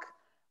talk.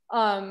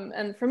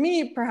 And for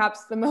me,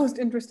 perhaps the most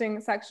interesting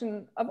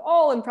section of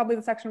all, and probably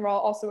the section where I'll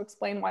also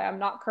explain why I'm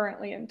not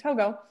currently in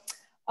Togo,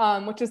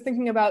 which is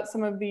thinking about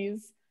some of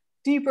these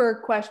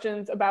deeper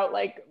questions about,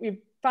 like,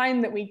 we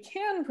find that we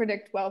can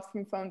predict wealth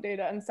from phone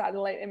data and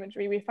satellite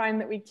imagery. We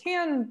find that we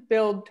can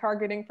build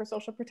targeting for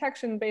social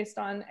protection based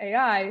on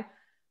AI,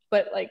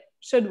 but like,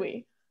 should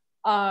we?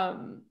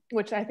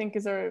 Which I think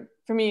is for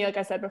me, like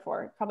I said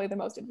before, probably the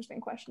most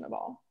interesting question of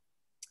all.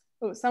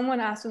 Oh, someone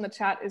asked in the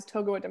chat, is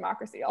Togo a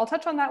democracy? I'll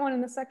touch on that one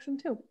in this section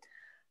too.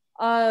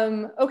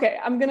 Okay,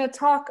 I'm gonna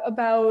talk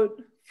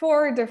about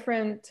 4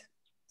 different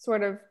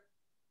sort of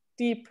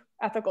deep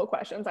ethical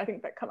questions I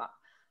think that come up.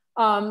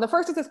 The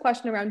first is this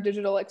question around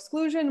digital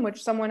exclusion,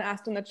 which someone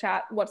asked in the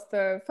chat, what's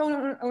the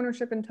phone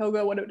ownership in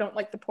Togo? What don't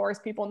like the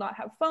poorest people not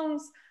have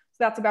phones? So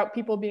that's about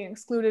people being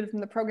excluded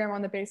from the program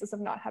on the basis of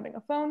not having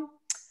a phone.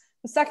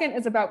 The second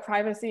is about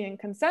privacy and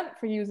consent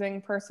for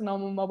using personal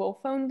mobile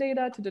phone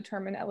data to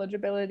determine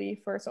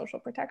eligibility for social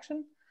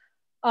protection.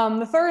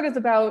 The third is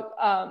about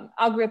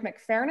algorithmic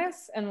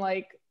fairness and,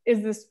 like,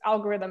 is this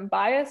algorithm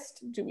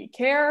biased? Do we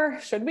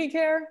care? Should we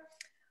care?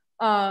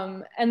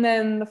 And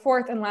then the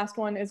fourth and last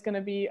one is going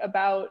to be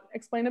about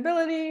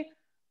explainability.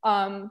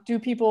 Do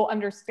people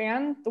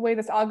understand the way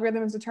this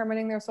algorithm is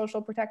determining their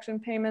social protection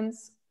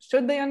payments?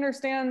 Should they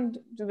understand?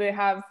 Do we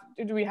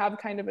have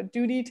kind of a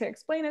duty to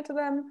explain it to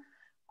them?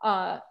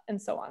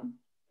 And so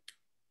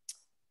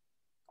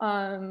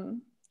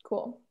on.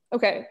 Cool.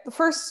 Okay, the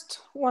first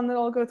one that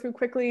I'll go through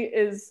quickly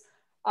is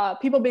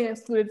people being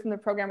excluded from the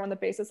program on the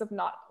basis of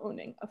not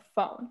owning a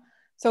phone.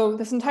 So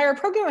this entire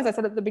program, as I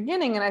said at the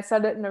beginning, and I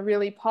said it in a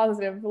really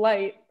positive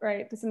light,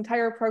 right? This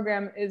entire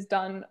program is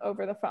done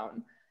over the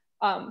phone.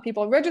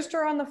 People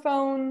register on the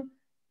phone.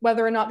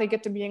 Whether or not they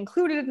get to be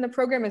included in the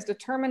program is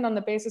determined on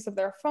the basis of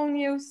their phone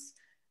use.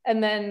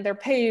 And then they're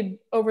paid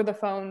over the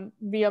phone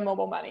via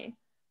mobile money.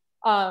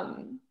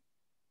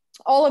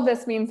 All of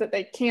this means that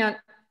they can't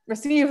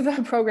receive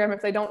the program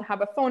if they don't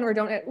have a phone or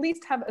don't at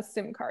least have a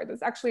SIM card.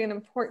 That's actually an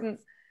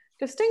important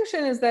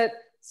distinction, is that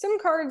SIM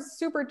cards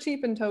super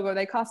cheap in Togo.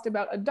 They cost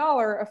about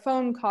 $1. A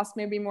phone costs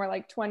maybe more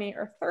like $20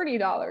 or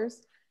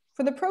 $30.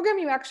 For the program,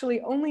 you actually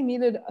only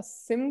needed a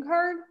SIM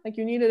card. Like,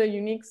 you needed a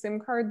unique SIM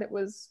card that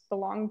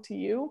belonged to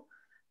you.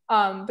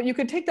 But you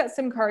could take that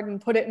SIM card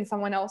and put it in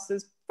someone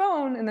else's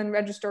phone and then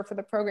register for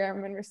the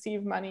program and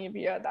receive money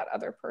via that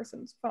other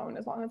person's phone,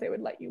 as long as they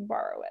would let you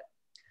borrow it.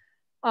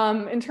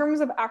 In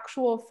terms of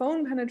actual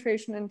phone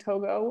penetration in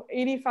Togo,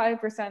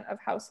 85% of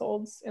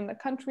households in the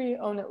country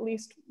own at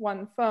least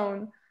one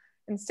phone,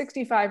 and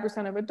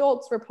 65% of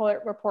adults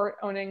report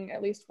owning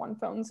at least one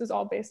phone. This is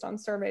all based on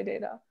survey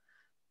data.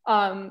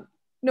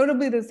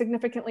 Notably, there's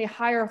significantly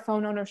higher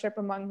phone ownership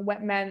among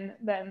men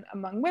than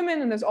among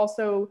women, and there's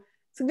also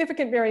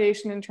significant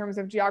variation in terms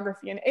of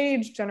geography and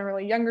age.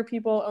 Generally, younger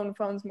people own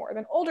phones more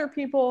than older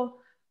people,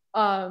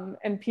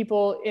 and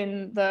people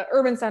in the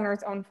urban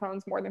centers own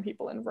phones more than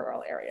people in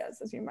rural areas,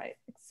 as you might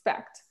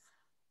expect.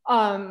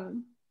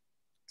 So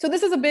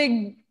this is a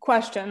big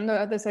question,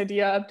 this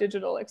idea of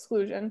digital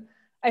exclusion.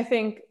 I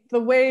think the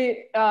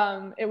way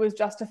it was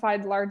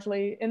justified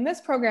largely in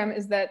this program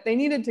is that they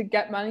needed to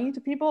get money to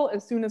people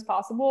as soon as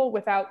possible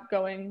without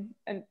going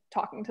and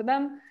talking to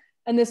them.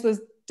 And this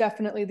was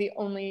definitely the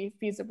only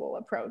feasible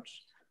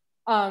approach.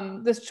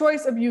 This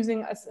choice of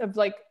using,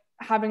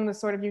 having this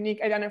sort of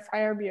unique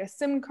identifier be a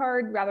SIM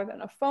card rather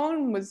than a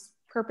phone was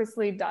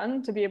purposely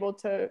done to be able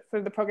to, for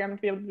the program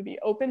to be able to be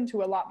open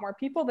to a lot more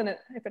people than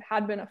if it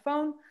had been a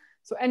phone.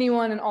 So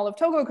anyone in all of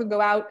Togo could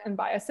go out and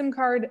buy a SIM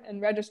card and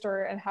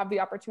register and have the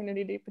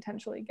opportunity to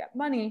potentially get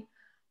money.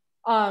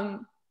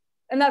 And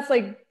that's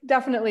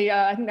definitely,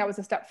 I think that was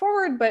a step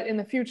forward, but in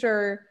the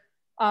future,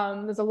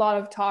 there's a lot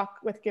of talk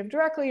with Give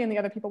Directly and the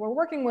other people we're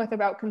working with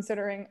about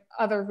considering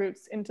other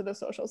routes into the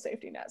social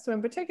safety net. So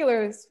in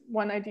particular, this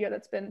one idea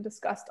that's been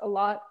discussed a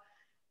lot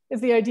is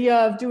the idea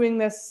of doing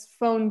this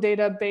phone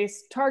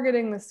data-based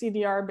targeting. The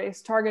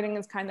CDR-based targeting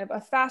is kind of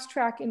a fast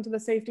track into the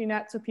safety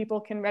net so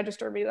people can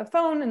register via the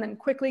phone and then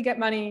quickly get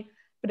money.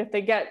 But if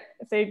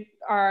they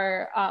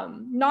are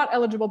not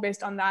eligible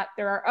based on that,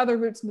 there are other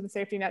routes into the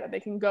safety net that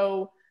they can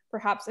go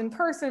perhaps in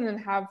person and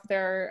have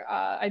their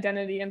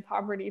identity and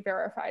poverty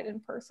verified in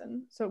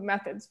person. So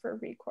methods for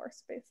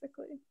recourse,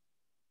 basically.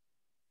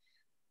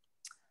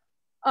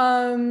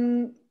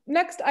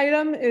 Next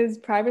item is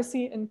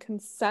privacy and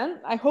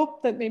consent. I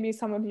hope that maybe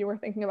some of you were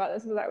thinking about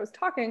this as I was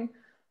talking.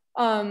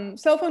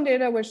 Cell phone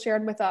data was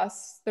shared with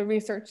us, the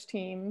research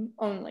team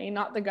only,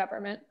 not the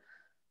government,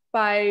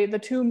 by the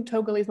 2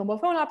 Togolese mobile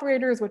phone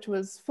operators, which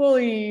was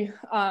fully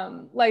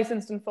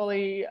licensed and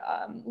fully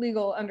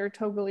legal under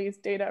Togolese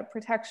data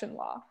protection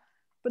law.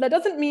 But that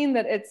doesn't mean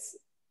that it's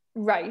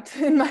right,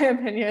 in my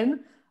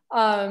opinion.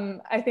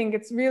 I think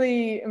it's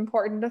really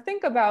important to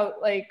think about,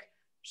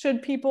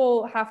 should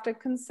people have to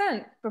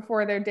consent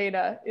before their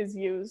data is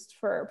used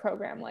for a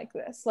program like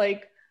this?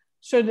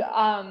 Should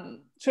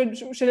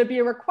it be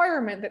a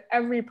requirement that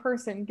every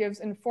person gives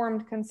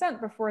informed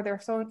consent before their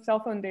cell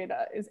phone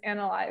data is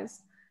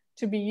analyzed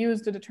to be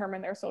used to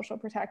determine their social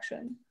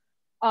protection?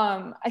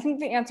 I think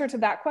the answer to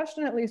that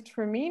question, at least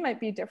for me, might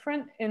be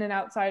different in and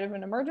outside of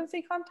an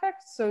emergency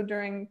context. So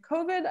during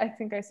COVID, I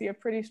think I see a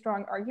pretty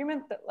strong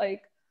argument that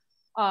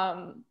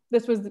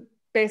this was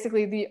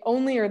basically the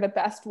only or the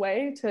best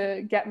way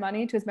to get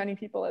money to as many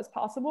people as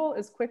possible,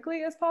 as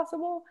quickly as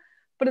possible.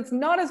 But it's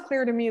not as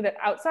clear to me that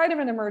outside of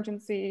an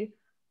emergency,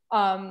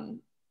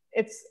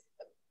 it's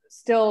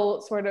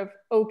still sort of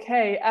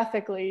okay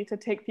ethically to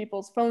take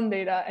people's phone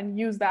data and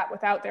use that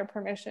without their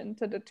permission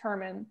to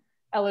determine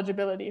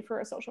eligibility for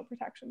a social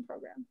protection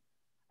program.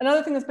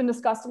 Another thing that's been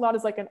discussed a lot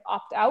is an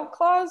opt-out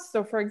clause.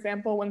 So for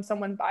example, when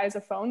someone buys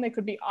a phone, they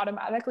could be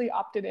automatically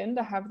opted in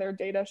to have their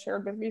data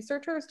shared with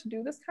researchers to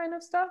do this kind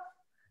of stuff.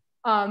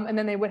 And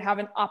then they would have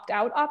an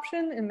opt-out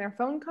option in their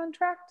phone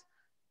contract.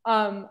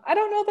 I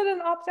don't know that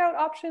an opt-out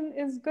option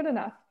is good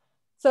enough.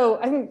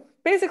 So I think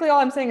basically all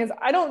I'm saying is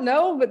I don't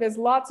know, but there's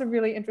lots of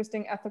really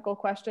interesting ethical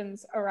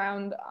questions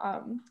around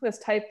this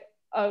type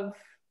of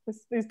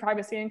these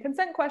privacy and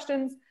consent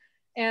questions.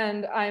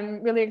 And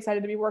I'm really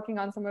excited to be working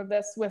on some of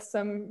this with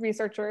some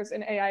researchers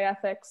in AI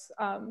ethics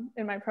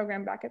in my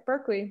program back at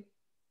Berkeley.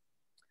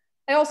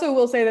 I also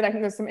will say that I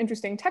think there's some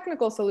interesting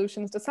technical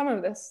solutions to some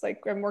of this.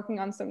 I'm working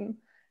on some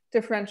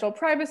differential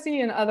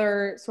privacy and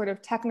other sort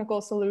of technical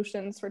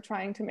solutions for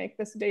trying to make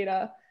this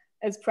data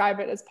as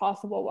private as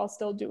possible while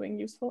still doing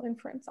useful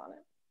inference on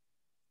it.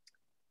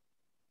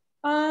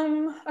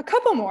 A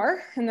couple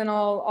more, and then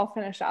I'll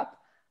finish up.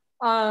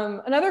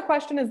 Another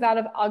question is that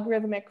of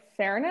algorithmic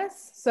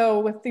fairness. So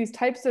with these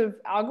types of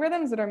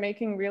algorithms that are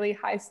making really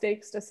high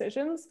stakes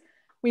decisions,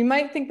 we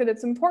might think that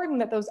it's important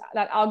that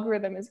that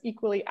algorithm is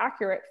equally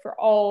accurate for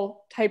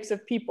all types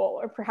of people,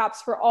 or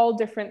perhaps for all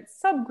different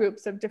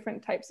subgroups of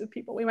different types of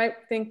people. We might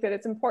think that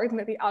it's important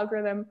that the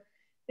algorithm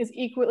is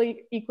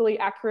equally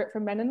accurate for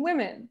men and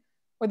women,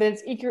 or that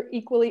it's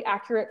equally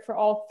accurate for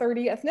all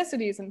 30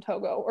 ethnicities in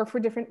Togo, or for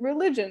different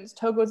religions.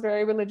 Togo is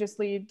very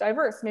religiously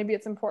diverse. Maybe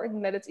it's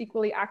important that it's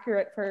equally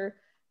accurate for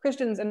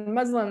Christians and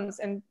Muslims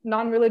and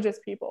non-religious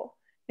people.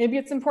 Maybe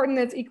it's important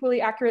that it's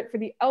equally accurate for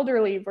the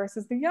elderly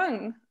versus the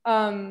young.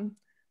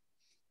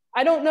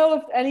 I don't know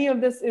if any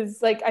of this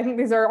is I think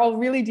these are all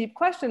really deep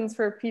questions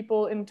for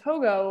people in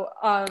Togo.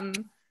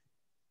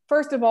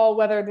 First of all,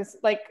 whether this,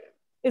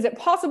 is it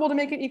possible to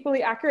make it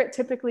equally accurate?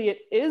 Typically it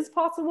is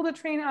possible to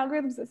train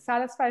algorithms that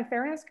satisfy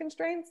fairness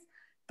constraints,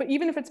 but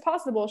even if it's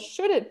possible,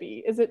 should it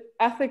be? Is it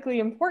ethically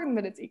important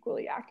that it's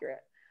equally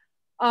accurate?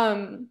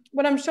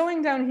 What I'm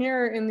showing down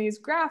here in these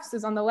graphs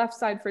is on the left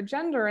side for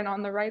gender and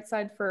on the right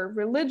side for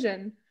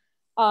religion.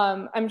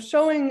 I'm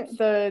showing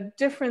the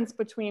difference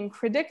between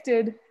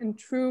predicted and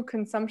true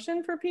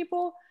consumption for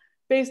people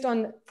based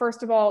on,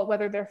 first of all,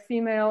 whether they're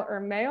female or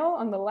male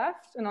on the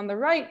left, and on the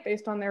right,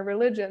 based on their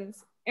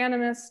religions,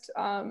 animist,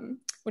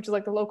 which is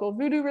like the local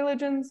voodoo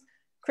religions,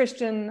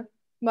 Christian,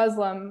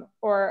 Muslim,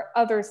 or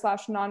other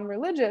 /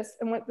 non-religious.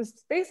 And what this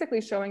is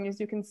basically showing is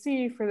you can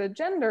see for the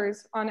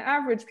genders, on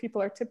average,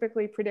 people are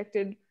typically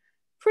predicted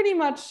pretty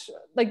much,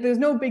 like there's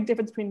no big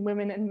difference between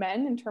women and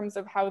men in terms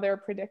of how they're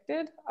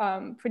predicted.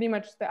 Pretty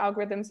much the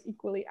algorithm's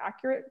equally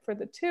accurate for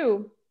the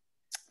two.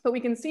 But we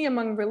can see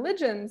among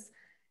religions,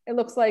 it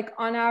looks like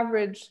on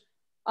average,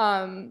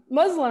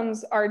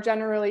 Muslims are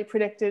generally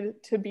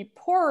predicted to be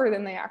poorer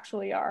than they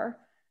actually are,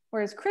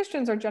 whereas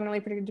Christians are generally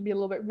predicted to be a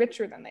little bit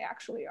richer than they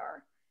actually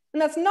are.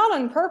 And that's not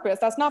on purpose.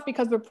 That's not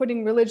because we're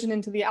putting religion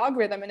into the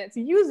algorithm and it's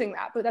using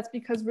that, but that's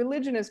because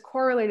religion is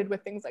correlated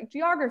with things like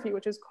geography,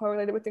 which is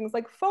correlated with things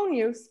like phone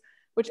use,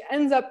 which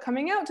ends up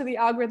coming out to the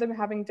algorithm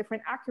having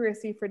different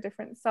accuracy for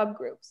different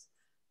subgroups.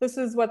 This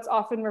is what's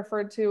often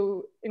referred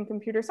to in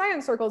computer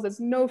science circles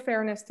as no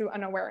fairness through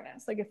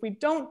unawareness. Like if we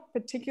don't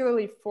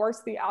particularly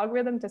force the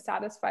algorithm to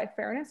satisfy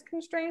fairness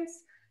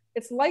constraints,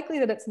 it's likely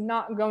that it's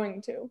not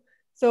going to.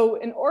 So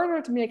in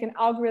order to make an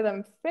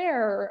algorithm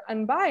fair or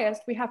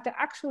unbiased, we have to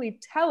actually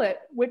tell it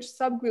which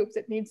subgroups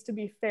it needs to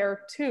be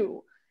fair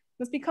to.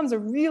 This becomes a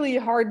really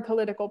hard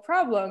political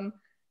problem.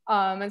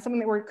 And something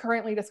that we're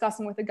currently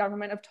discussing with the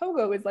government of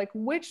Togo is like,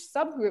 which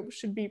subgroup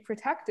should be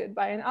protected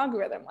by an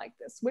algorithm like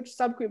this? Which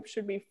subgroup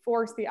should we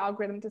force the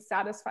algorithm to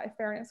satisfy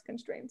fairness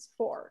constraints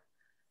for?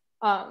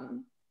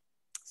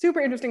 Super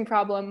interesting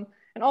problem,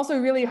 and also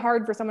really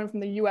hard for someone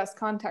from the US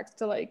context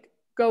to like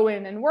go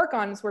in and work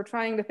on. So we're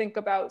trying to think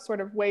about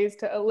sort of ways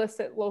to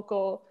elicit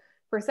local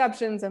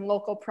perceptions and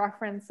local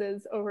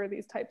preferences over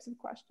these types of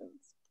questions.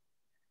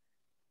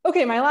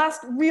 Okay, my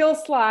last real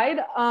slide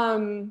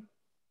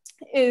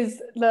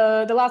is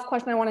the last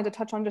question I wanted to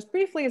touch on just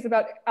briefly is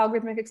about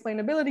algorithmic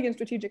explainability and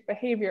strategic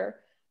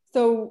behavior.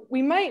 So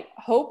we might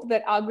hope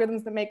that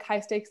algorithms that make high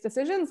stakes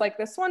decisions like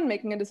this one,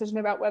 making a decision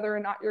about whether or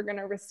not you're going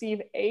to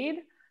receive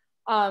aid,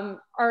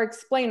 are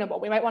explainable.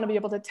 We might want to be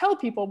able to tell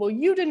people, well,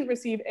 you didn't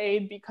receive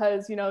aid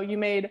because you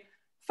made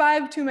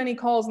 5 too many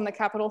calls in the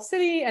capital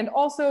city, and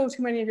also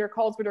too many of your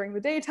calls were during the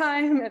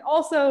daytime, and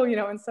also,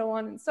 and so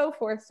on and so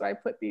forth. So I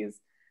put these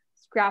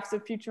graphs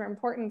of future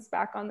importance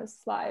back on this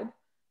slide.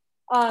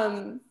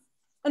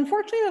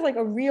 Unfortunately,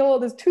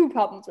 there's 2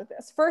 problems with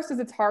this. First is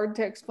it's hard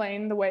to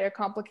explain the way a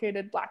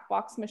complicated black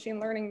box machine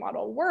learning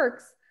model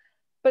works.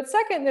 But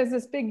second, there's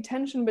this big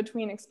tension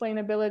between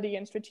explainability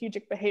and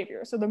strategic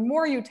behavior. So the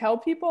more you tell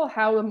people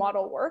how the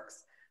model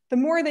works, the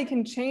more they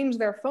can change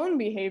their phone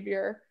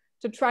behavior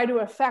to try to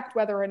affect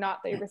whether or not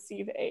they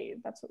receive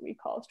aid. That's what we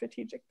call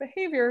strategic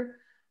behavior.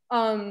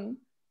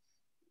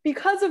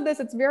 Because of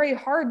this, it's very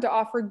hard to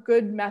offer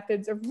good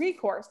methods of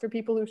recourse for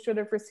people who should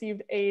have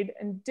received aid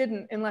and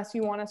didn't, unless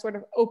you want to sort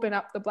of open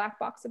up the black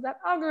box of that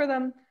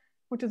algorithm,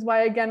 which is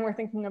why, again, we're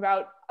thinking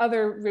about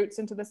other routes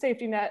into the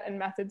safety net and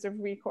methods of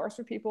recourse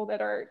for people that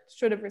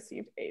should have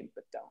received aid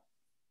but don't.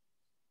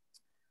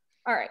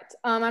 All right,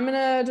 I'm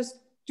gonna just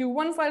do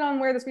one slide on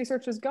where this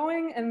research is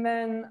going, and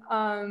then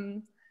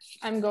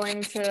I'm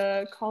going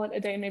to call it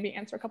a day and maybe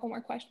answer a couple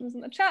more questions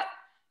in the chat.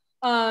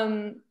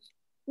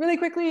 Really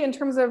quickly, in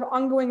terms of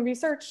ongoing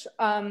research,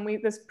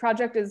 this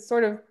project is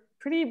sort of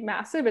pretty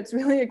massive. It's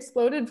really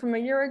exploded from a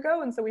year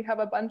ago, and so we have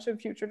a bunch of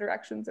future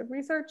directions of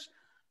research.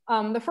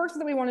 The first is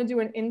that we want to do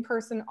an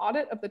in-person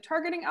audit of the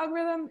targeting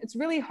algorithm. It's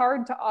really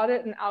hard to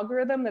audit an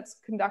algorithm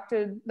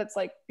that's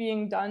like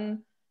being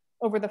done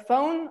over the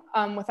phone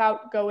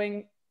without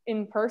going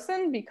in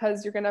person,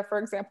 because you're gonna, for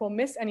example,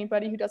 miss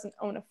anybody who doesn't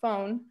own a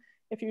phone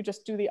if you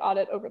just do the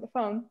audit over the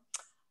phone.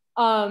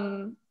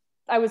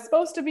 I was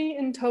supposed to be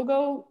in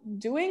Togo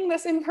doing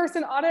this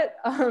in-person audit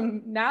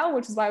now,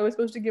 which is why I was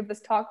supposed to give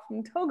this talk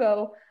from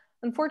Togo.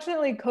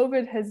 Unfortunately,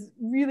 COVID has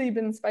really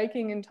been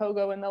spiking in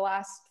Togo in the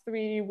last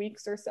 3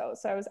 weeks or so.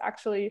 So I was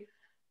actually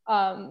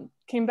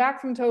came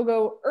back from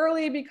Togo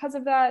early because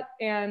of that.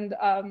 And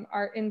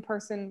our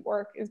in-person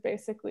work is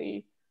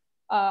basically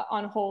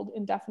on hold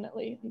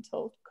indefinitely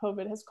until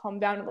COVID has calmed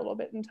down a little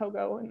bit in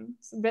Togo. And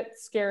it's a bit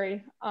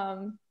scary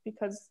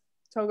because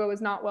Togo is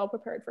not well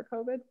prepared for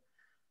COVID.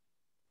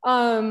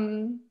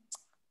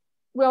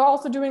 We're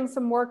also doing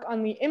some work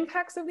on the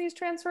impacts of these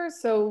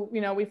transfers. So,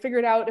 we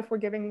figured out if we're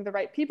giving the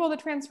right people the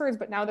transfers,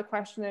 but now the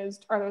question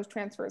is, are those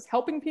transfers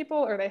helping people?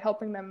 Are they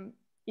helping them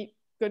eat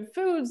good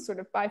foods, sort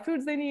of buy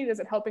foods they need? Is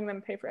it helping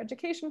them pay for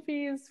education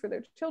fees for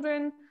their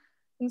children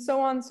and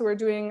so on? So we're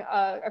doing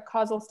a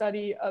causal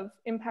study of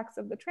impacts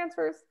of the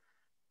transfers.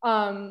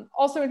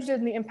 Also interested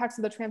in the impacts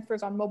of the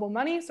transfers on mobile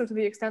money. So to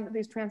the extent that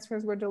these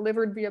transfers were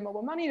delivered via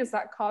mobile money, does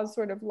that cause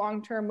sort of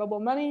long-term mobile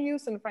money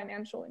use and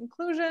financial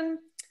inclusion?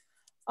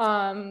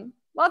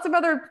 Lots of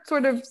other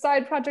sort of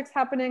side projects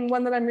happening.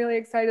 One that I'm really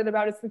excited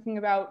about is thinking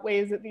about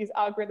ways that these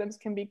algorithms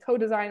can be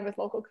co-designed with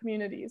local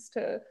communities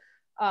to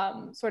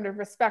sort of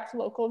respect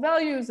local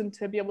values and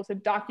to be able to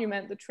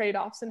document the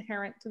trade-offs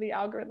inherent to the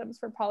algorithms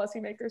for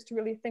policymakers to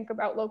really think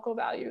about local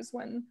values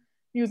when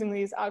using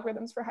these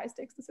algorithms for high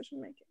stakes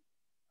decision making.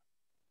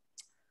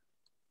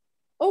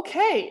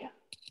 Okay,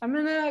 I'm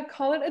gonna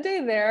call it a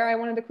day there. I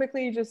wanted to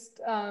quickly just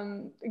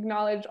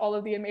acknowledge all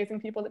of the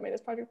amazing people that made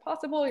this project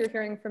possible. You're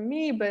hearing from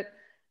me, but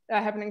I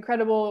have an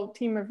incredible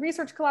team of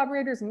research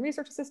collaborators and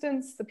research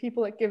assistants. The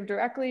people at Give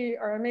Directly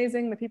are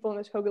amazing. The people in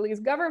the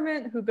Togolese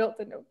government who built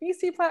the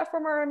NoVC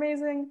platform are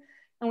amazing.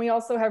 And we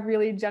also have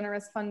really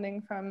generous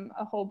funding from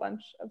a whole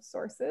bunch of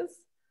sources.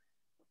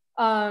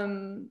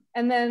 And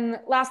then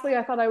lastly,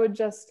 I thought I would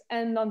just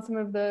end on some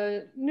of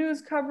the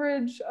news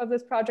coverage of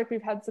this project.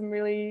 We've had some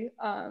really,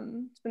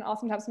 it's been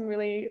awesome to have some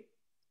really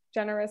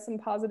generous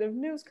and positive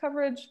news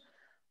coverage.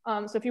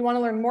 So if you want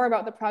to learn more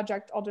about the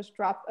project, I'll just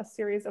drop a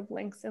series of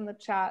links in the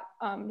chat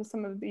to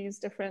some of these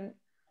different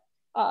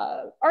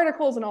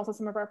articles and also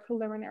some of our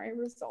preliminary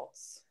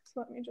results. So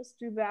let me just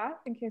do that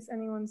in case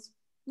anyone's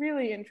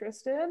really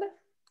interested.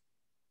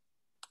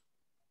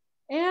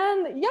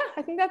 And yeah,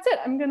 I think that's it.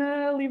 I'm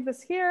gonna leave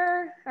this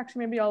here.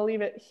 Actually, maybe I'll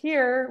leave it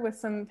here with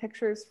some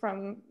pictures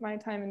from my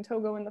time in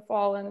Togo in the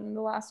fall and in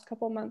the last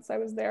couple months I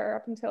was there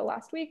up until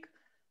last week,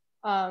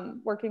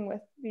 working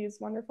with these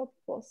wonderful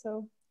people.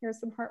 So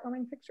here's some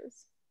heartwarming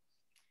pictures.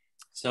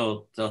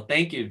 So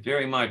thank you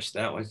very much.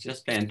 That was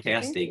just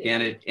fantastic.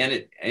 And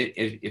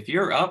if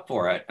you're up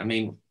for it, I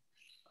mean,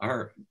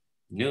 our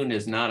noon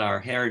is not our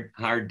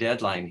hard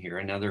deadline here.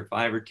 Another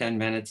 5 or 10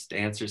 minutes to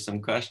answer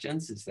some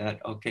questions. Is that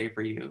okay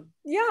for you?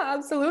 Yeah,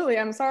 absolutely.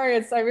 I'm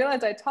sorry. I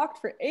realized I talked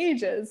for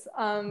ages.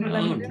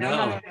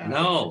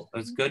 No.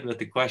 It's good with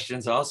the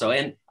questions also.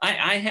 And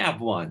I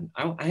have one.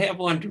 I have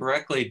one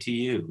directly to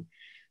you.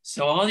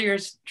 So all your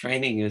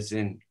training is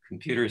in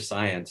computer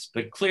science,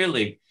 but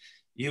clearly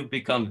you've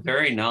become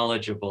very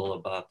knowledgeable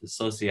about the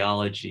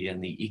sociology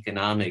and the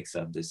economics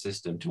of the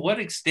system. To what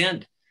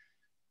extent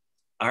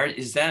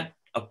is that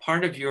a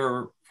part of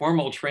your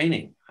formal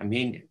training? I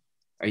mean,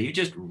 are you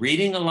just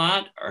reading a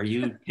lot? Are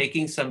you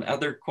taking some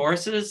other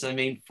courses? I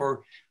mean,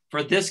 for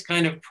this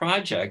kind of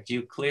project,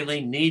 you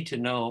clearly need to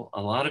know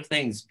a lot of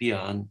things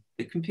beyond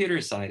the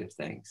computer side of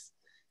things.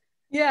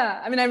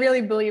 Yeah, I mean, I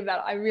really believe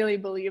that. I really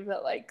believe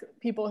that like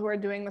people who are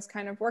doing this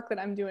kind of work that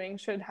I'm doing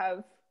should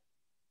have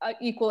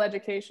equal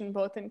education,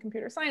 both in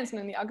computer science and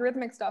in the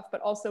algorithmic stuff,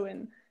 but also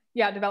in,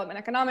 development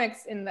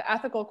economics, in the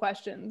ethical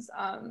questions,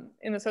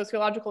 in the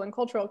sociological and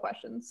cultural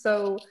questions.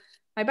 So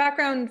my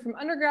background from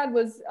undergrad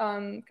was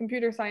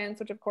computer science,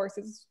 which of course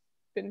has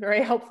been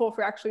very helpful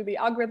for actually the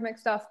algorithmic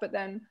stuff. But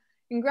then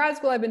in grad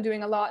school, I've been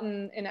doing a lot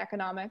in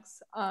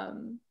economics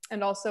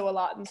and also a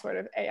lot in sort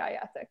of AI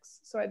ethics.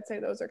 So I'd say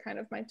those are kind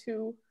of my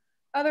two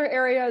other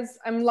areas.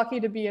 I'm lucky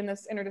to be in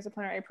this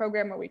interdisciplinary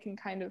program where we can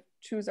kind of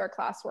choose our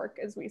classwork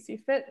as we see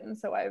fit. And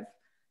so I've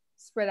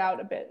spread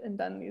out a bit and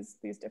done these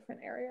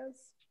different areas.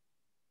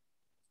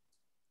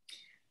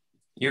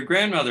 Your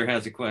grandmother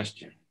has a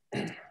question.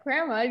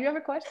 Grandma, do you have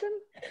a question?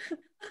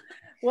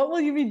 What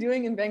will you be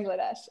doing in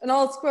Bangladesh? And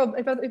I'll scroll,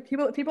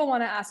 if people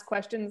want to ask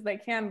questions, they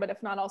can, but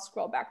if not, I'll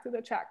scroll back through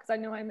the chat because I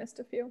know I missed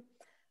a few.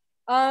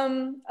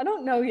 I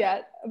don't know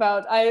yet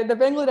about, the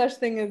Bangladesh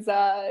thing is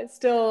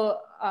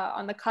still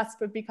on the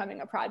cusp of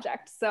becoming a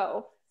project.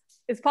 So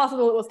it's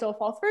possible it will still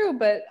fall through,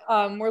 but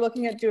we're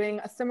looking at doing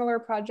a similar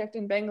project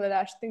in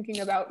Bangladesh, thinking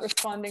about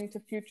responding to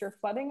future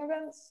flooding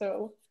events.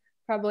 So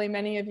probably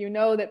many of you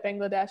know that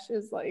Bangladesh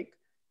is like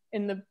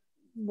in the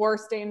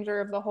worst danger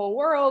of the whole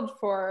world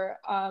for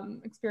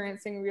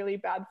experiencing really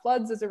bad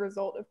floods as a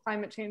result of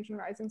climate change and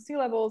rising sea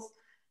levels.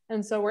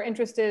 And so we're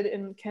interested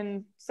in,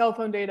 can cell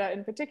phone data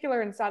in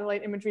particular and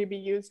satellite imagery be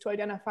used to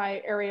identify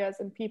areas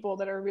and people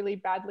that are really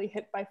badly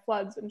hit by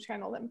floods and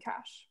channel them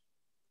cash?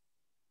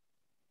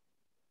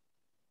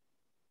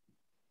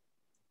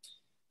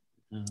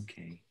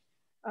 Okay.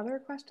 Other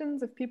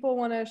questions? If people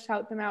want to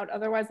shout them out,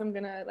 otherwise I'm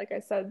gonna, like I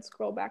said,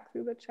 scroll back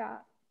through the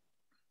chat.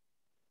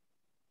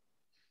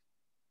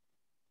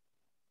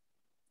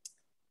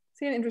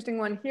 See an interesting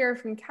one here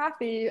from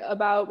Kathy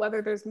about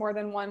whether there's more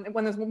than one,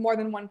 when there's more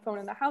than one phone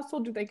in the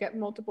household, do they get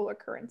multiple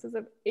occurrences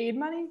of aid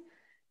money?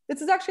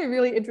 This is actually a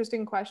really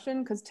interesting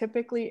question because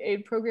typically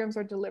aid programs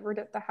are delivered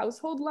at the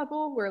household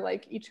level where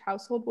like each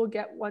household will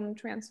get one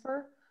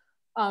transfer.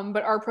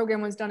 But our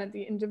program was done at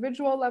the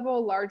individual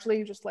level,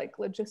 largely just like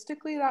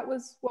logistically, that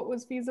was what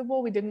was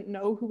feasible. We didn't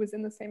know who was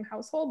in the same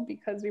household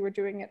because we were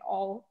doing it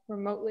all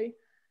remotely.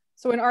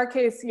 So in our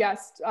case,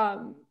 yes,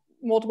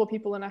 multiple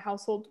people in a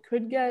household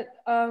could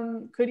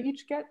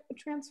each get a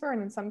transfer,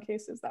 and in some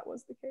cases that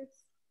was the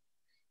case.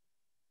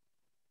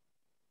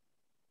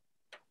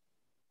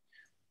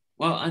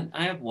 Well,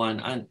 I have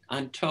one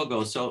on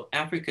Togo. So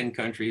African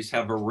countries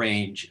have a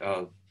range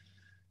of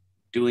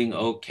doing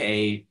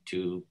okay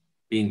to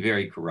being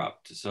very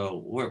corrupt.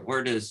 So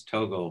where does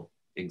Togo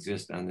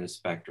exist on this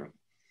spectrum?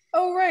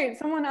 Oh, right.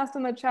 Someone asked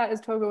in the chat,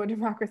 is Togo a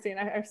democracy? And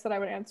I said I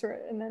would answer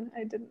it, and then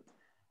I didn't.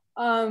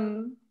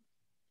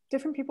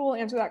 different people will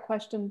answer that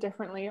question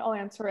differently. I'll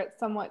answer it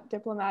somewhat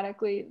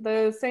diplomatically.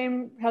 The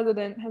same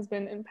president has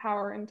been in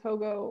power in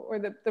Togo, or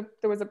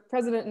there was a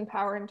president in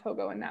power in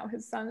Togo, and now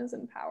his son is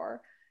in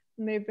power.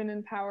 And they've been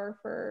in power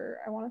for,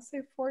 I want to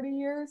say 40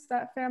 years,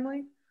 that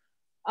family.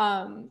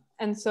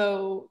 And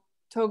so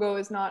Togo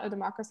is not a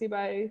democracy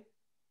by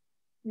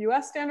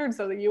US standards.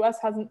 So the US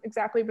hasn't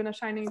exactly been a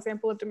shining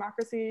example of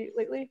democracy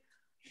lately.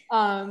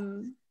 What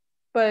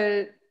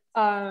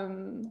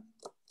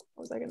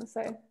was I going to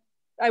say?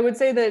 I would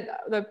say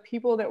that the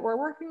people that we're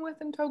working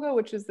with in Togo,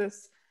 which is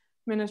this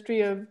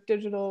Ministry of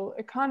Digital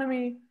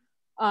Economy,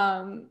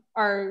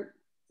 are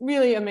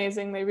really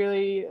amazing.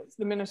 The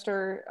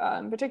minister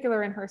in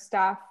particular and her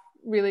staff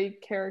really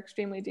care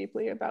extremely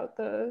deeply about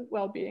the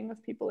well-being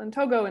of people in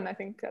Togo. And I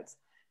think that's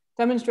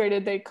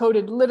demonstrated. They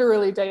coded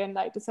literally day and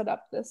night to set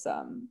up this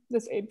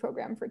aid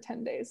program for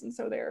 10 days. And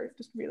so they're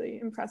just really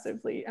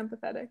impressively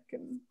empathetic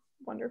and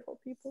wonderful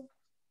people.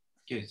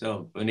 Okay,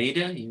 so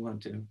Bonita, you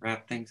want to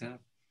wrap things up?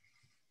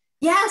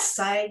 Yes,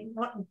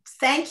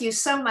 thank you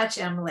so much,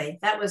 Emily.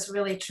 That was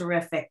really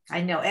terrific. I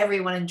know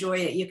everyone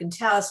enjoyed it. You can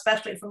tell,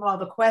 especially from all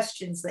the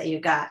questions that you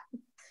got.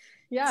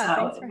 Yeah,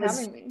 so thanks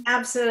for having me.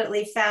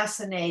 Absolutely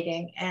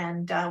fascinating.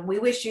 And we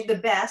wish you the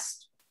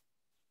best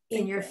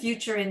in your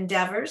future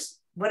endeavors,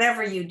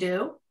 whatever you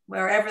do,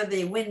 wherever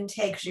the wind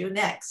takes you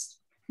next.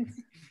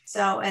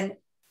 So, and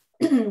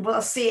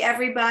we'll see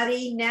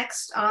everybody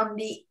next on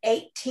the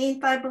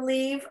 18th, I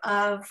believe,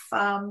 of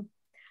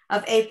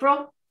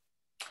April.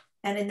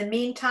 And in the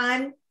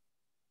meantime,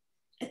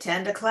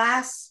 attend a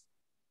class,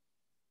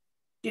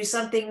 do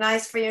something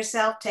nice for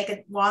yourself, take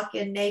a walk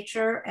in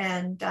nature,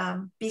 and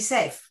be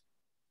safe.